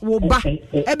whoopana, woba,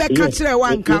 ebe catcher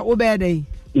wanka, obede.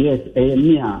 Yes,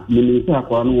 Mia, Minister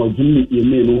Aquan was Jimmy, you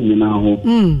may know me now. You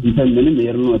can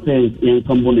many no say in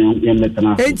Cambodian and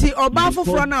Letana. Ain't he or Bafo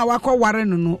for now? I call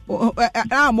Warren,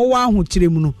 I'm a one who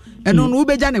chirimuno, and on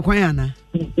Ubejana Quayana.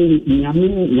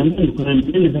 Yamin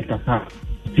couldn't be the Kaka.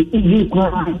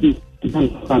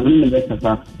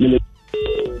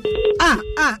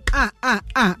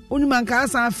 Unimanka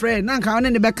sa friend nanka one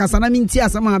ne beka sana minti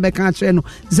asama beka kire no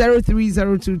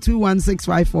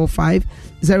 0302216545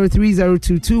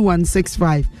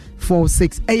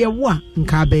 0302216546 eye wa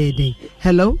nka be den.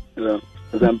 Hello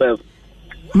Zambev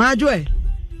Majwe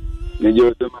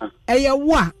Nejo Toma eye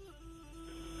wa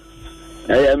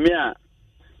eye mi a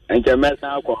enche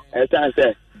mesa akọ etan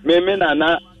se me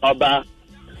na oba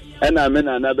ena me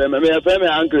na be me fe me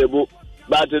ankrebu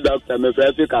Battery doctor, me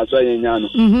friend, I saw you.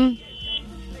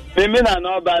 Mimina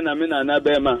no banner, mina na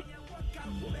bema.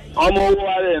 Omo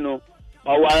wareno,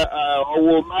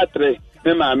 or matre,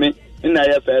 me mammy, in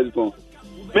a first born.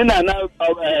 Mina na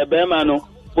bema no,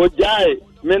 but jai,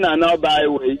 mina no by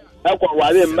way. I quite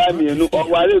worry by me, or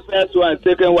worry first one,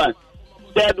 second one.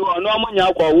 Third one, no money,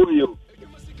 I call you.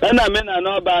 And I mean, I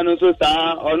know banner so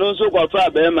star, or no so for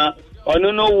bema, or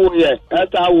no woo,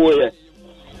 that's our way.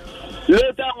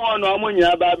 Later on,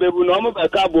 Omunya Babu, no more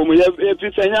cabo, if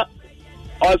you say,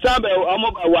 or some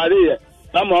Omoba Warrior,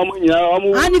 some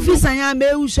Omunya, and if you say, I'm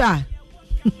Beusha.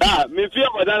 Ah, me fear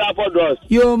for that for dross.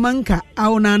 Yo, Manka, I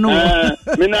don't know.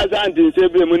 Minas Anti,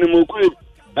 Sabi Munimuku,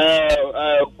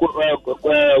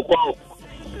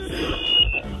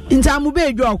 in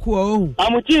Tamube, Joku,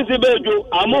 I'm a cheesy bejo,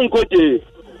 I'm on Cote,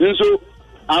 and so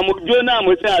I'm Jonah, I'm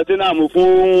a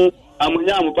Mufu, I'm a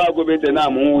Yam Pago, and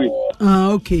I'm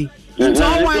okay. Into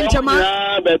one chama.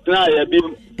 Betra ya bi.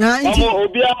 Omo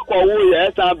obi akwawo ya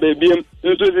esa bebiem.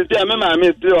 Nso sisi ame ma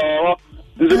me ti o.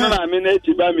 Nso me ma me na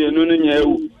echiba mienu no nya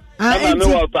ewu. Ama me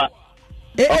wofa.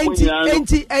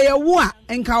 Enti eyewo a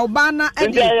enka obana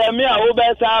enti ayemi a wo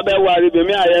be sa be wari be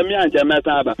me ayemi anje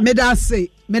meta ba. Medase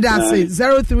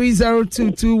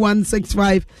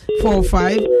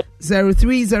 0302216545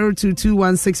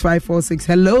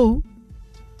 0302216546.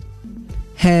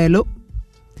 Hello.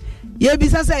 Ye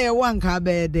bisa say ye wanka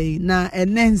be dey na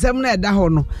ene nsem na eda ho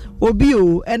no obi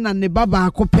o ena ne baba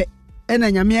akope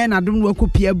ena nyame na dum no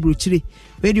akopi abrochire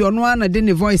we di ono ana de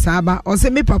ne voice aba o se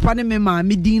me papa ne me ma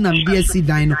me din na me asi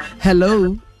dan no.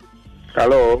 Hello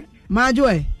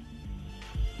Majoy.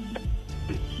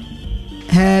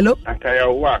 Hello Akaya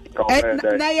wa ka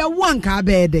na ye wanka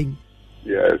be dey.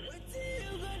 Yes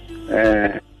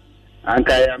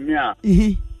Akaya mia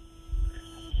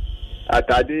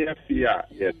atade ya fia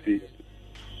yeti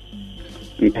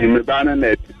ntimebana na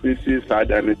etisi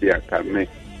sada ne dia kame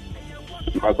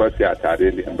mbakoti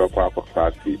atade ne mbakwa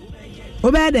akofati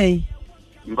obede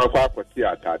mbakwa akoti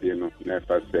atade no na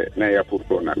fase na ya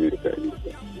popo na miste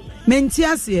menti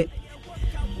ase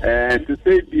to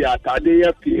say bi atade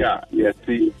ya fia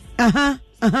yeti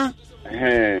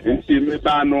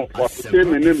ntimebana no ofite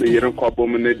me ne me yire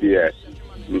kobom ne dia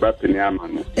mbapini ama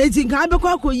no eti nka be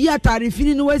kwa ko yi atare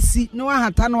fini no wasi no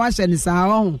ahata no ahye ne saa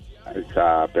ho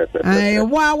sa pepe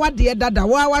wa de dada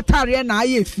wa tare na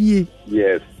aye fie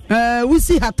yes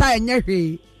wusi hata enye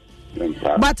hwe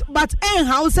but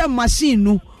house machine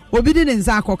no obi de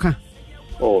nza akoka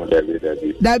oh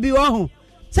dabi wo ho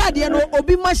sade no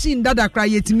obi machine dada kra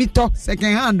yetimi to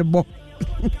second hand bo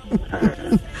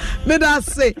May I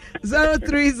say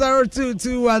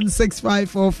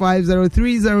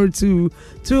 0302216545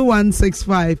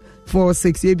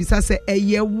 0302216546. Yebisa say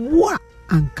eye wa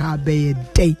anka be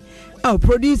day. Oh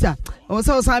producer,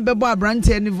 also sign be boy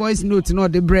Abrantie any voice note no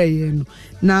de bray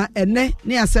na ene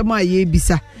ne asem a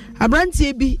yebisa.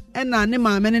 Abrantie bi na ne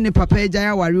maame ne papa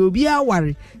agya aware obi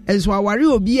aware enso aware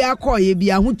obi akoye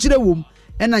bi aho kire wom.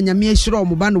 Ena nyame ehire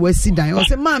omo ba no wasi dan o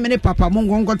se maame ne papa mo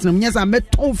ngonkotenam nyesa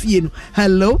meton fie no.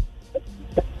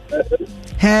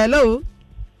 Hello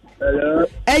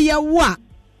eye wa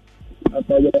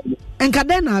enka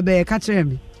den na be ka kire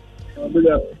me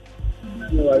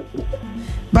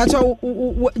but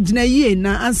jina yi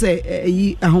na anse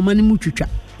yi ahoma ne mu twitwa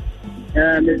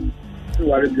me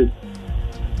ware bi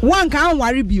wan kan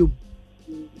ware bi o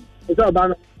so ba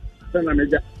no na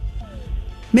meja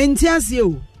menti ase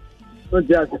o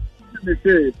Yes, me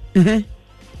say.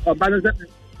 Abanza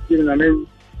na me.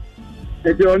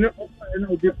 E di ono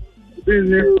no di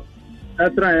business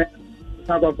atra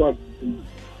papa.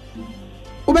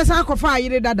 Ubesa akofa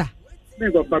ayire dada.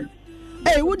 Me go pap.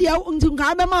 Wo dia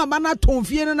ntunka be ma na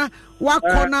tonfie no na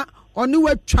wakona oni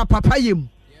watwa papa yem.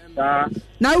 Na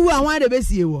wu ahwan de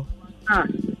besie wo. I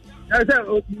say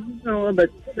no be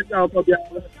papa bia.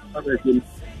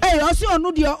 Osi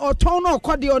onu dia oton na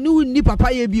okode oni wunni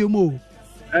papa ye bi mo.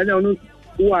 Ene onu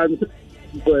wa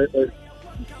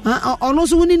onu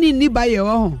so wunni ni ba ye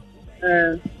wo ho.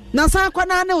 Na sa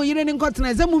akona na oyire ni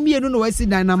nkotena ze mu mienu no wasi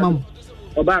dan na mam.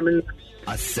 Oba me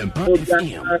asempa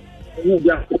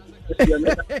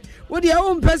wo dia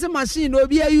wo mpese machine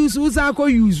obi use usa akọ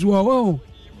use wo.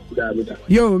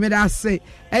 Yo, me da say.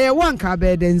 One ka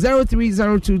beden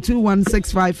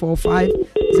 0302216545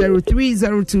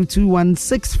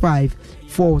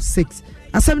 0302216546.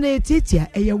 Asamne titia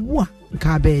wa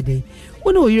ka beden.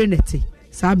 Wo no yire nete.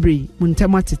 Sabri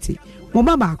muntematete. Mo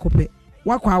mama akope.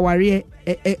 Wakwa aware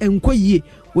enkoyie.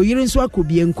 Wo yire nso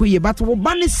akobi enkoyie but wo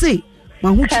ba ne say ma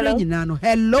hu kire nyina no.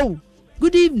 Hello.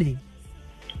 Good evening.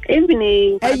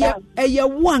 Evening.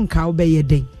 One ka obeye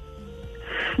den.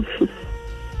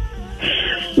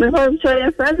 Me home show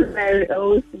your friend Mary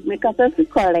O. Me kasa si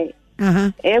kole.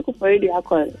 Ku for you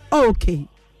akole. Okay.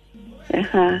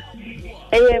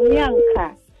 Mi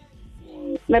anka.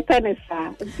 Me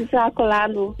penisa. Si sa akola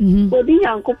no. Odi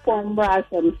Yankopon bra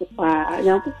asem so pa.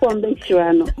 Yankopon be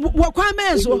hira no. Wo kwa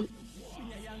mezo.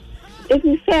 If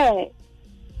you say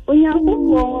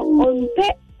Yankopon onpe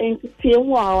entie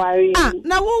ho aware.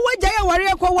 Na wo waja ya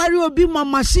ware kwa ware obi ma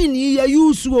machine yi ya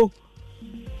use o.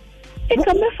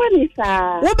 Eka me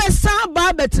fanisa. Wo be sa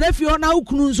ba betre fi na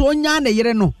ukunu nso onya na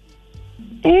yire no.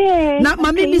 Na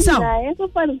mami bisa. Ya so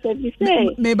fanisa bi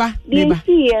say. Meba. No.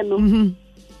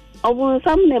 Obun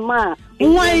sam ne ma.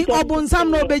 Why obun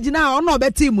sam no begina o no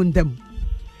beti mu ntem.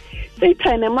 Say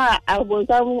time ma obun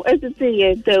sam etiti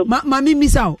ye ntem. Mami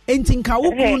bisa o entinka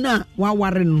ukunu na wa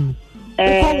ware no.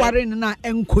 Ko ware no na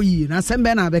enkoyi na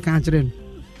sembe na be ka kire no.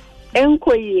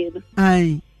 Enkoyi.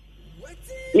 Ai.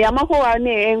 Me amako wa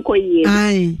ne enko ye.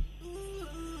 Ai.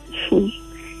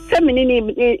 Se me ni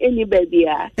baby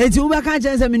a. Enti wo ba ka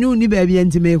chen se me ni baby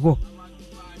enti me ko.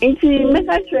 Enti me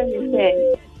ka chen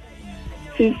se.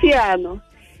 Sisia no.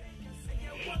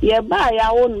 Ye ba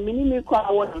ya won me ni ko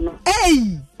awon no.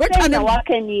 Hey, what can wa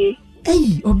kan ye?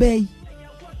 Hey, obey.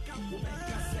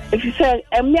 If you say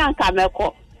emi anka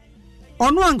meko.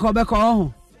 Onu anka obeko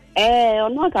ho.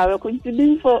 Onu anka meko ti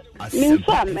bi fo mi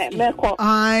so meko.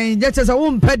 Ai, just say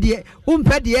wo mpɛ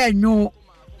de enyo.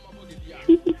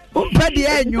 Umpedi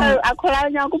enyo. Akola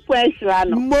nyankopɔ ahira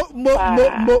no.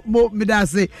 Mo me da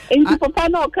say. Enti papa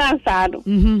no cancer no.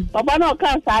 Papa no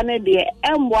cancer ne de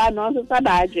emboa no so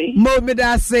sadaje. Mo me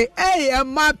da say, eh e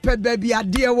ma pe baby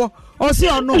ade wo. O se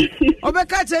ono.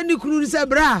 Obeka che ni kunu se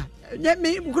bra.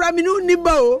 Me kura me ni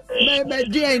ba o. Me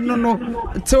de no.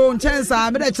 To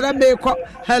nkensa me da kire me ko.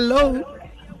 Hello.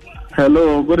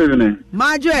 Hello, good evening.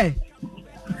 Majwe.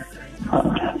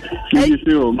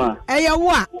 You ma. Eh ya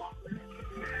wa.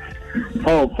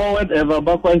 Oh, forward ever,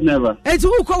 backwards never. It's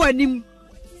who call him.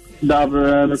 Me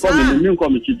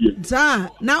come chidi. Sa,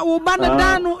 na wo ba na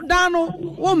dano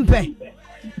wo mpe.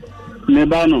 Me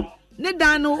ba no. Ne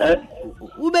dano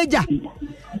wo beja.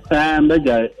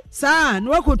 Beja. Sa,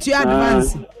 no akotu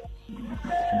advance.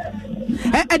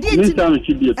 Edi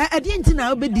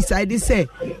na obe decide say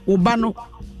wo ba no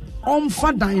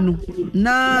omfa dan no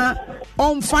na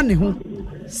omfa ne ho.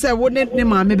 Say wo ne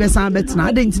maame be san betena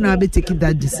ade na be take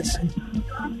that decision.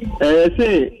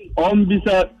 Say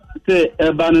bisa say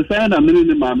eba no say na me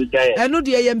ne maame gaye. Eno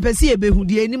de ye mpese e behu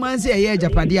de ani man say ye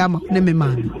japade ama ne me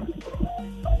maame.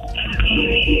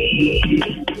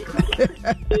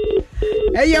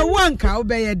 Eye wanka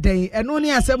obeye den eno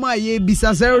ne asem a ye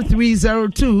bisa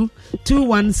 0302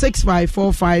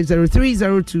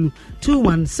 216545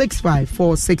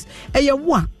 0302 eye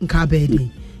wa nka be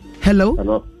den.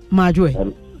 Hello. Majwe.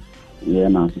 Yeah,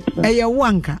 na. Eye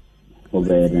wanka.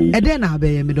 Obeden. Ede na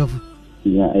abeye medofo.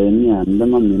 Yeah, enya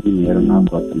ndema me ni yero na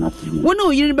akotena. Wona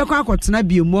oyire be kwa akotena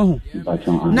biemu ho.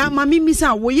 Na mami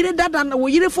misa wo yire dada na wo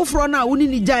yire foforo na woni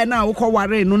ni jai na wo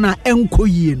koware no na enko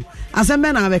yie no.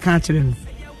 Asembe na be ka kire no.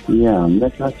 Yeah,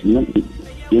 mbeka chine.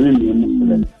 Yene ni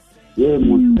mu. Ye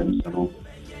mu tensano.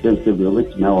 Dense be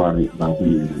obeti na ware ba hu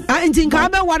ni. Nti nka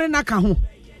be ware na ka ho.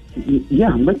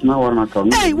 Yeah, mbeti na ware na ka ho.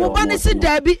 Hey, wo ba ne se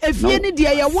dabi efie ni de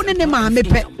ye wo ne maame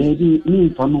pe. Baby, ni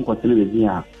fa no nkotene be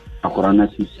dia. Akora na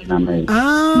sisi na me.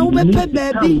 Wo be pe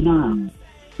baby.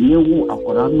 Ye wo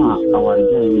akora na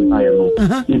awarija ni ba ye no.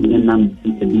 Ni nam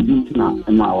bibi na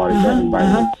ma awarija ni ba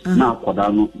ye. Na akora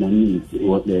no na ni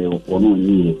wo no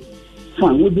ni.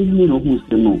 Fine, wo be ni no hu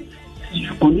se no.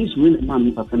 Police will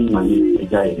man papa ni mani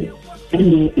ejaye.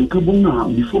 Ene nkabunga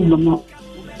before mama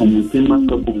omutema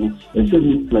kabunga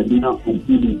esemi pladina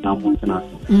obudi na montana.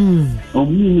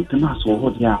 Omi kana so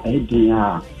hodia ede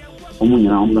ya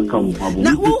omunyana omlaka mabo.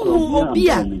 Na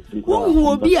wo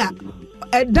obia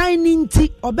edan ni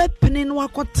nti obepene no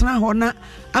akotena ho na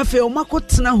afi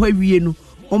omakotena ho awie no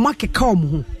omakeka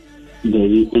omho.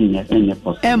 Dey enye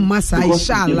post. Masa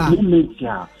inshallah.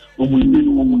 Omuyini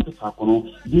omuntu fakono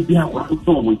bibia kwa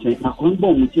to munche na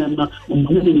konbo munche na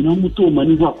omuyini na muto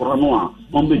mani kwa korano a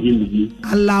ombe jindi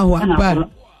Allahu akbar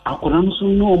akora no so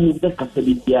no mu de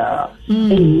kasabia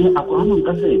akora no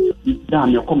kase da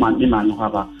me koma ni na no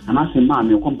haba ana se ma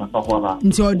me kom papa ho haba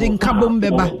nti odi nkabom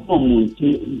beba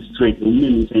omunche straight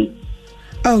omuyini say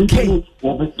okay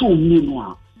obeto omuyini no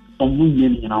a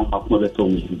omuyini na omba beto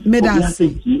omuyini medase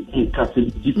kase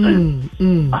different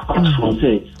apart from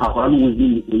say akora no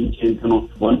within the no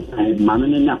one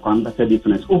man na akora that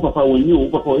difference o papa when you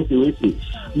papa we say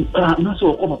na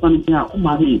so o papa ni ya o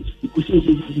ma ni ikusi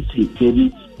si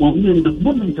kebi o ni the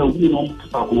moment o ni no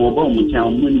papa ko ba mo cha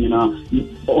mo ni na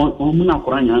o mo na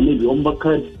akora nya maybe o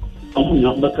mbaka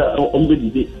o mbe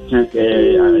di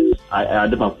a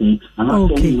de ba kum ana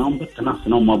so ni na mbaka na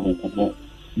so ma bon ko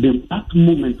that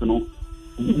moment no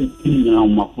ni na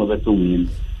ma ko ba to mi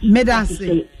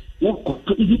medase woko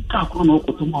idika kono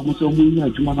ko mo mo so mo ya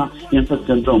juma na yensa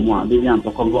central mo a be yan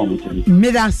to ko go mo tiri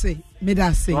medase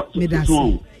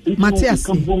Matias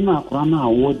kambonga korana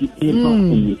awodi eba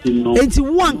komite enti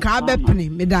wanka abepene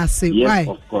medase why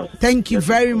thank you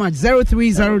very much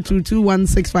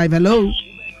 03022165 hello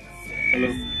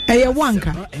eye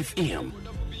wanka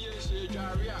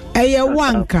eye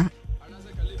wanka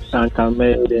anka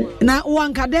mede na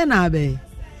wanka de na be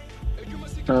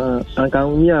anka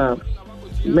unya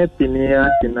mepini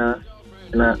atina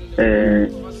na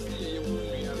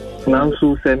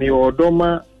nansu semi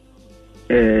odoma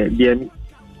de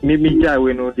mi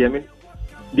jawe no de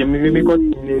mi ko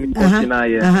ni na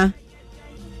ye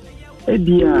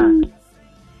edia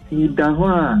ida ho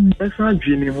a esa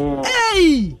dwene ho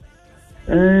hey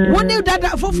woni dada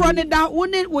foforo ne da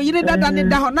woni wo yire dada ne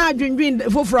da ho na adwendwen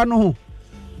foforo no ho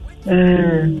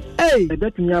hey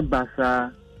ebetumi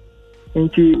abasa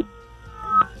nti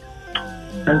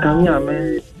ankamia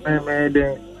me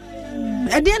den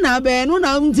ede na be no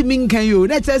na ntimi nkan yo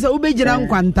na tse se wo begira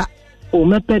nkwanta o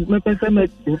mepe se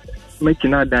me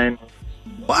kina dan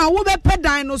wo be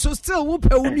pedan no so still wo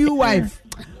pe new wife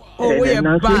we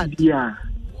are bad de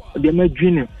me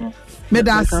dwine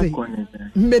Medase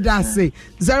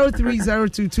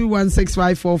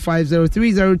 0302216545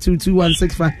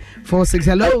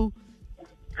 0302216546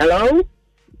 hello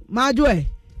Majwe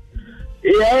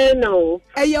yeah no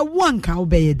one ka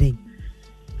obey den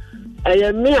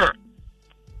me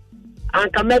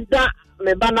anka meda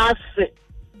me banase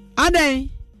aden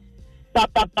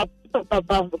papa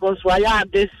because why are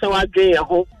this so adwe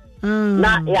ho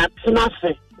na ya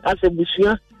tnase ase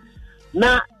busua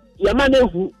na yama na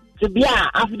hu te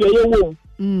bia afde ye wo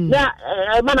na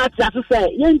mana ti ase se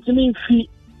ye ntimi mfi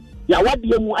ya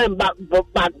wade mu emba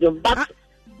back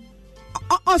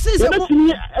say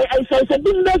it's a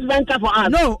business venture for us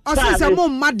no say mo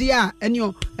made a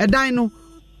enyo edan no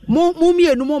mo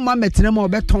mienu mo ma metene mo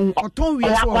beton oton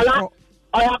wie so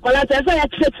oya collect say ya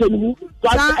chete ni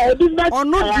business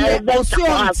ono de oso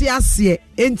nti ase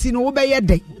enti no wo be ye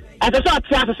den say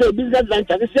business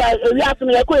venture say we have to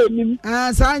make ko enim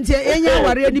sanche enya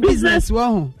ware ni business wo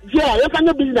ho yeah you can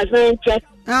business venture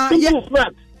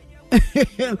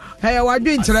hey what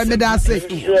doing tell me that say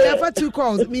for two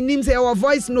calls me name say our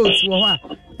voice notes wo ha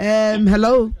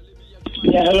hello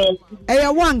yeah hello hey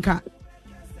wanka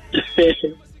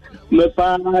me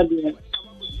pa de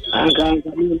anka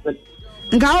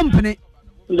nka ompene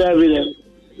David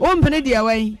ompene dia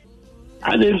wai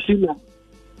adensina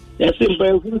ya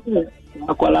simple fuso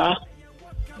akwala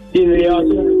ile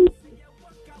yote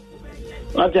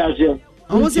wataje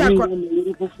omusi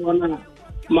akwala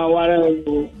mawara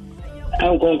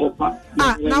enkonkopa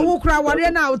na wo kura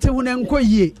ware na wote hu na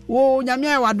nkoyie wo nyame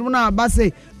ai wadom na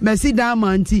abase merci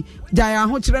diamond jaya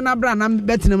ho kire na bra na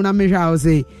betenem na mehwa wo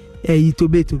say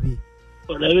tobe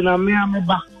ole na me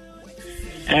ameba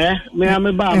me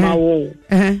ameba ma wo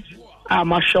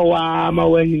ama showa ma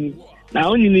wani na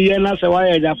onyi ni ye na se wa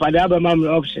ya japade abema me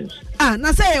options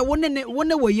na say wo ne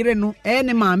wo yire no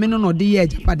ne maame no no de ye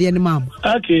japade ne maama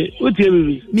okay utie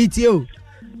bibi metie o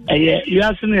you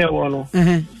ask me wo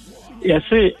yes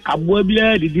aboa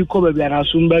bia didi ko ba bia na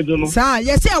sumbajo no sa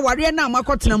yes aware na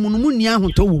makotena mu no munni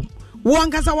ahoto wo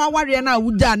ankasa wa ware na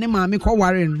wuda ne maame ko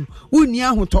ware no wunni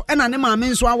ahoto na ne maame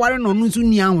nso aware no no nso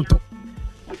nni ahoto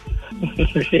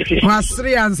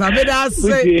wasri ansa be da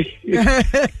say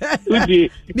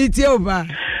udi metie oba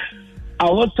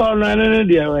awoto no ne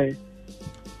dia we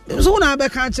so na be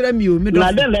kan kire mi o me do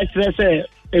na den le kire say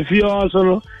efio so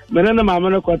no mena na maame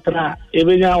no kotra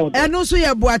ebenya awoto eno so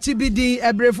ye boachi bi di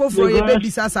ebrefoforo ye be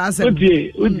bisa sa asem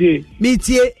udi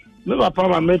metie me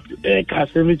papa ma ka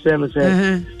se mi tell me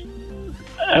say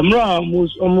emra mo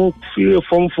fi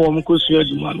form ko su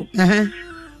aduma no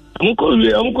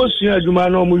amko su aduma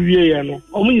no mo wie ye no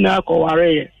omo nyina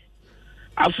akọware ye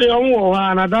afi omo wo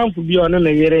ha na danfo bi ono na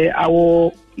yere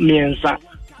awo miensa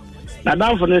na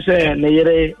danfo ne se na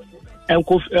yere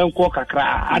enko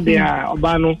kakra ade a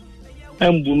oba no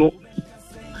embu no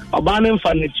oba ne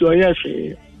mfa ne ti oye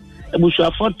hwe ebusu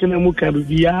afotene mu ka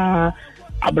bia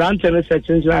abrante ne se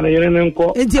chenjina na yere ne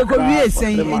nko enti ekowie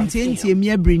sen enti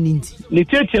emi abreninti ne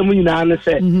tietie mu nyina ne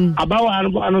se abawa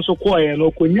anu so koye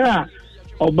no konya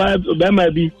oba ma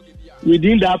bi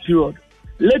within that period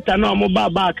later no mo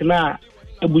back na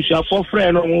ebusuafo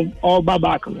frɛ no oba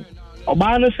back no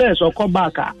oba ne se so ko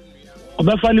back a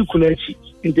obefa ne kunachi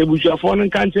nte ebusuafo no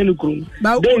kan che ne kunu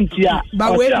denti a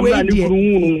we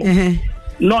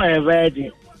no e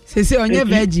virgin se onye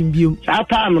virgin bio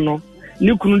time no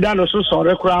ni kunu da no so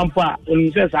sore kura mpo a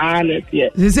onu se sa na tie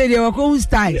se dey wa ko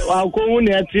style wa ko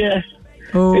na tie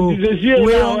we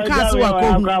on cast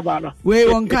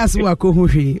wa ko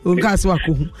hwe on cast wa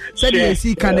ko se dey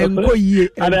si kan enko yie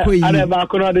are ba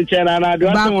ko no de chena na do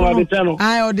no de cheno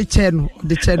ai de cheno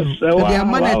dey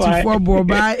amanati for bo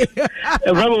bai e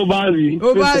bravo obazi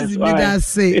me da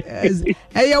say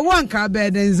e one ka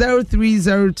bed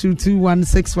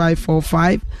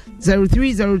 0302216545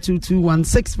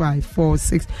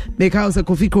 0302216546 make house a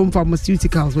coffee come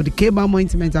pharmaceuticals with the cable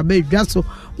ointment abe so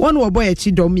one wo boy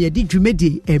echi dom ye di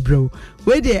dwumedi ebro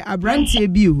we dey abrantie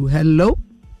biu hello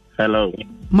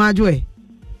majwe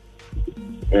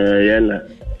yena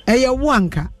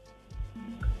wanka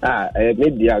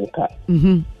media anka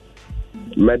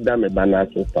medda me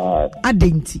banaso pa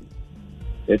adenti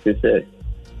ese se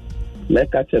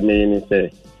meka che me ni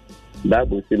se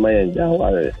Bible say my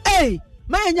enjaware. Hey,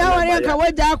 my enjaware ka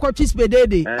waja akotwi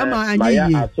spedede ama anyi. My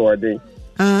asode.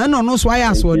 No so I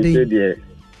asode.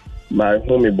 My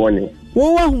home boni.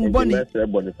 Wo wa hu boni.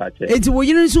 Enti wo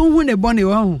yin so hu ne boni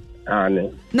wa hu.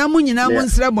 Ane. Na mu nyina mu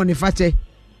nsre boni fache.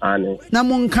 Ane. Na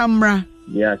mu nkamra.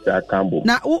 Yes, I can.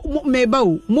 Na meba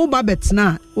wo mo ba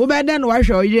betna. Wo be den wa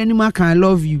hwe oyire ni ma kan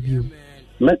love you.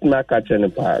 Met ma ka chene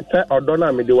pa. Say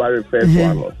odona me dey worry first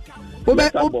one.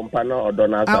 Ube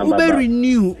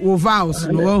renew your vows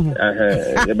no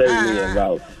you be renew your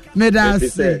vows me da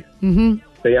say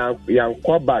say yan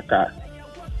ko baka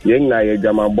yen na ye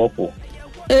jama bofo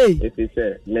if he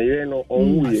say me ye no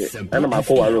onwuye ana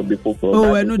mako waro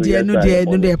before enu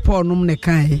de Paul num ne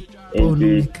kan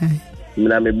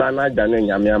mina me bana jane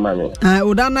nyame ama me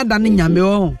udana dane nyame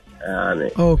o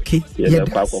okay yeah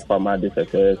kwa kwa ma de se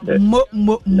mo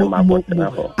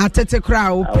atete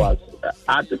kra o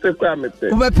atete kra me pe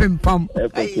o be pempam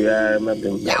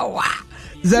yawa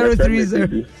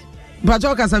 030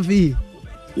 Pacho Kasafi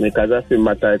me Kasafi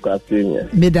Matai Kafi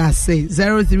me da say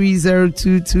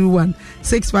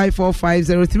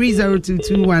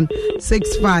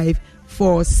 0302216545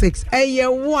 0302216546 eye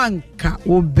wanka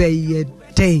obeye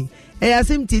day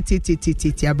asem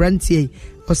titi abrantie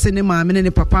osene maame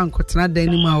ne papa nkotena dan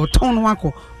ni ma oton no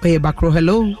akọ oye bakro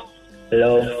hello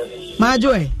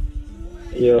majoe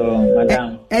yo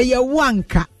madam eye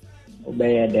wanka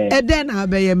obeye day eden na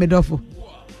obeye medofo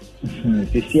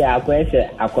sisi akwese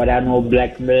akoda no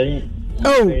blackmail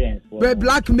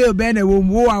blackmail be na wo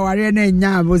mu aware na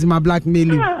nya was my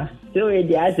blackmail so e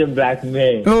dey as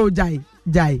blackmail jai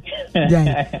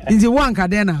is wanka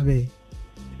den na be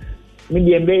me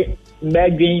dey be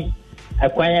gbin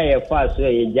akwanya ye fa so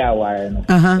ye ja aware no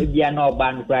ebia na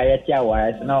oba no kra ye ti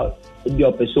aware na ebi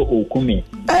opeso okumi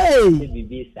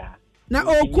bibisa na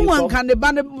okuwan kan de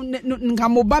ba nka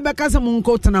mo ba be kasa mo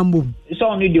nko tena mbom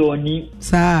so no de oni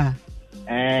sa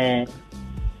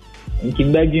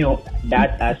nkimbagin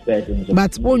that aspect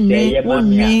but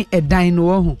wonni edan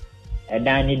no ho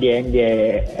edan ni de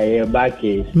back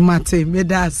mate me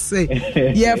da say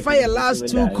yeah for your last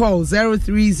two calls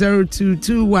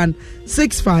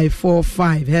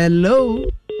 0302216545 hello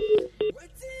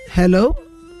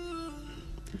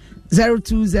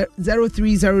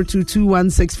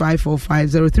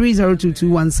 0302216545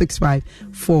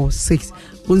 0302216546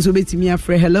 unso betimi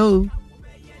afre hello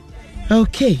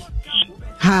okay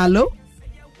hello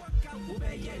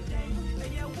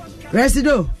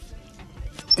Resido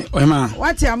Oema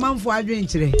what your man for adwen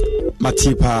kire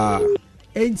Matipa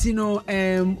enti no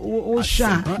wo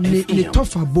sha ne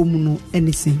tofa bom no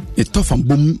anything e tofa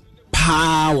bom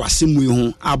pa wasemu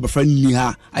ho abafra ni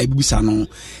ha aibisa no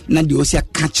na de osia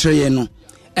ka kire ye no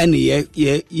ene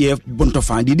ye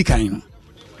bontofa de dikan no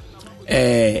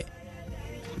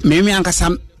me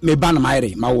ankasa me ba na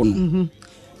maire mawo no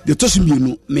de tosu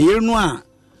bienu me yere no a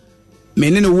me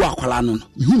ne wo akwala no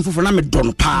hu fofo na me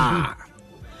dono pa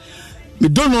me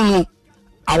dono no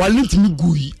awalenti mi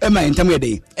gui e ma entam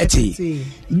yede ete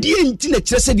die nti na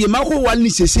kire se de ma ko wal ni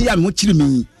sese ya me ho kire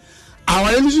mi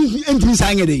awalenti entim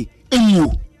sanyede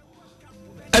enwo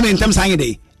e ma entam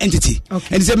sanyede entity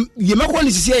and say ye ma ko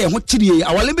ni sese ya ho kire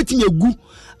awale betimi agu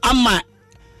ama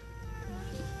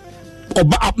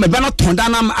oba me bana tonda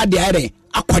na ade ade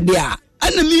akode a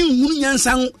ana mi hunu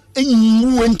nyansan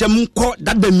enwu entam ko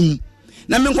dadanum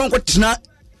na me nkonko tena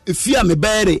efia me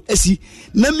bare asi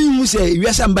na mi hu se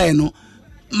wiasa mbae no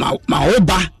ma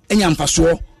oba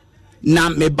enyamfaso na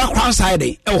me background side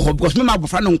e ho because me ma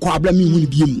bofra no nko abla mi hu ni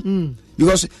biem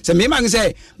because se me ma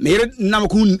say me na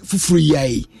ko fufuru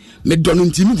yai me dono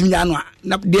ntimi nya no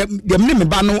na de me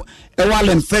ba no e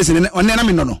walen first ne one na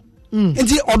me no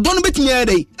enti odo no betimi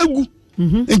ade egu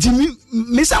enti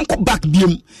me san ko back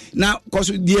biem na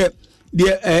cause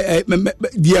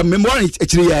the memory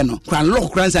actually ya no kran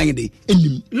lock kran sang de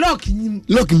enim lock nim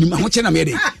aho che na me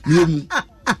de mu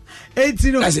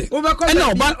enti no obako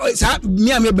na oba sa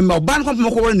me be me oba no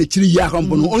ko wora na chiri ya kan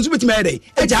no onso betimi ya de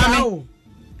eja me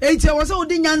enti wo so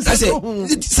odi nyansa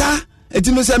sa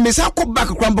enti no se me sa ko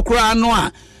back kran bokra no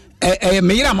a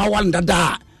me yira ma wal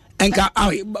dada enka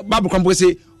babu kran bo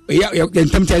se ya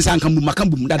ntamtia san kan bu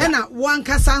makambum dada na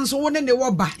wanka sanso wo ne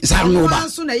wo ba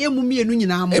sanso na ye mu mienu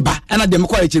nyina mo ba na dem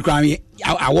ko echi kran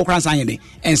awo kran san ye de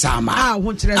ensa ma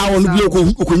ho kire awo no bi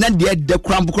ko nya de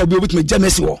kran bu ko bi obetime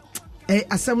jamesi wo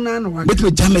asem na no wa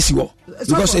betime jamesi wo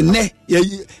because ne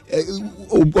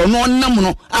ono nam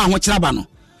no ho kire ba no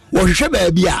wo hwehwe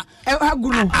ba bi a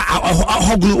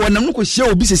hagunu wonam no ko hye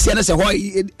obi sese na se ho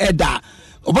eda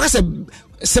obaka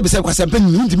se kwasa pen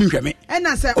ntimi hweme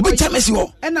ena se obi chamesi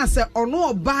wo ena se ono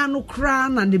oba no kra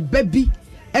na ne babi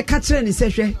kyerɛ ne sɛ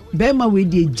hwɛ bɛrima wei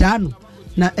die gya no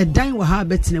na ɛdan wɔ ha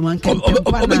bɛtena man kan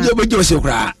obɛgye se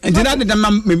koraa nti na de ma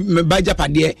me ba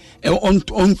japadeɛ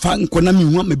ɔnfa nkɔna me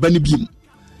hu me ba ne biem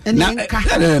na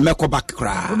mɛkɔ back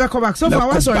koraa wobɛkɔ back so far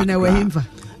wasɔre na ɛwɔ hemfa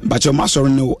bakyɛ masɔre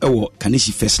no ɛwɔ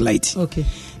Kaneshie First Light okay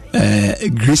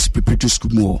Grace Preparatory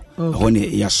School mo hɔ ne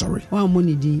yɛ sorry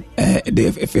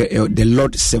the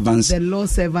Lord Servants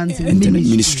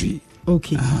Ministry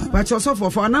okay but also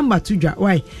for number 2 dwa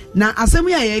why na asɛm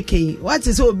ya yɛ kɛn what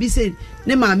is obi say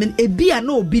ne maame ebi a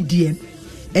na obi die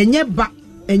enye ba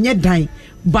enye dan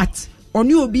but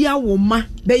oni obi awo ma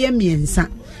bɛyɛ miensa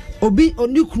obi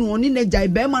oni kunu oni na gya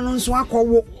be ma no nso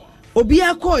akɔwo obi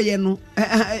akɔye no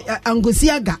angosi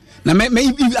aga na me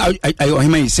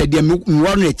ohima said dia me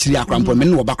wɔ no akiri akrampo me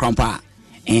no wɔ bakrampo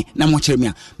a na mo kyerɛ me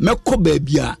a mɛkɔ ba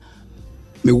bia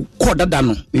me kɔ dada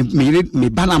no me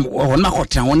bana ho na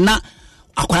kɔtena ho na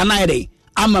akwara na yɛde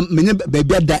ama menye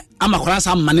baabi ada ama akwara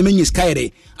sa ama ne menye sky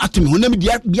yɛde ato me ho na me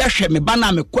bia hwɛ me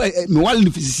bana me wale no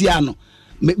fisisia no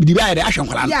me di ba yɛde ahwɛ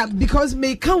akwara no yeah because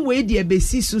me kan we di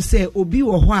ebesi so say obi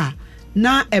wɔ hɔ a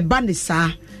na ɛba ne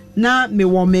saa na me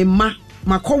wɔ me ma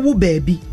makɔwo baabi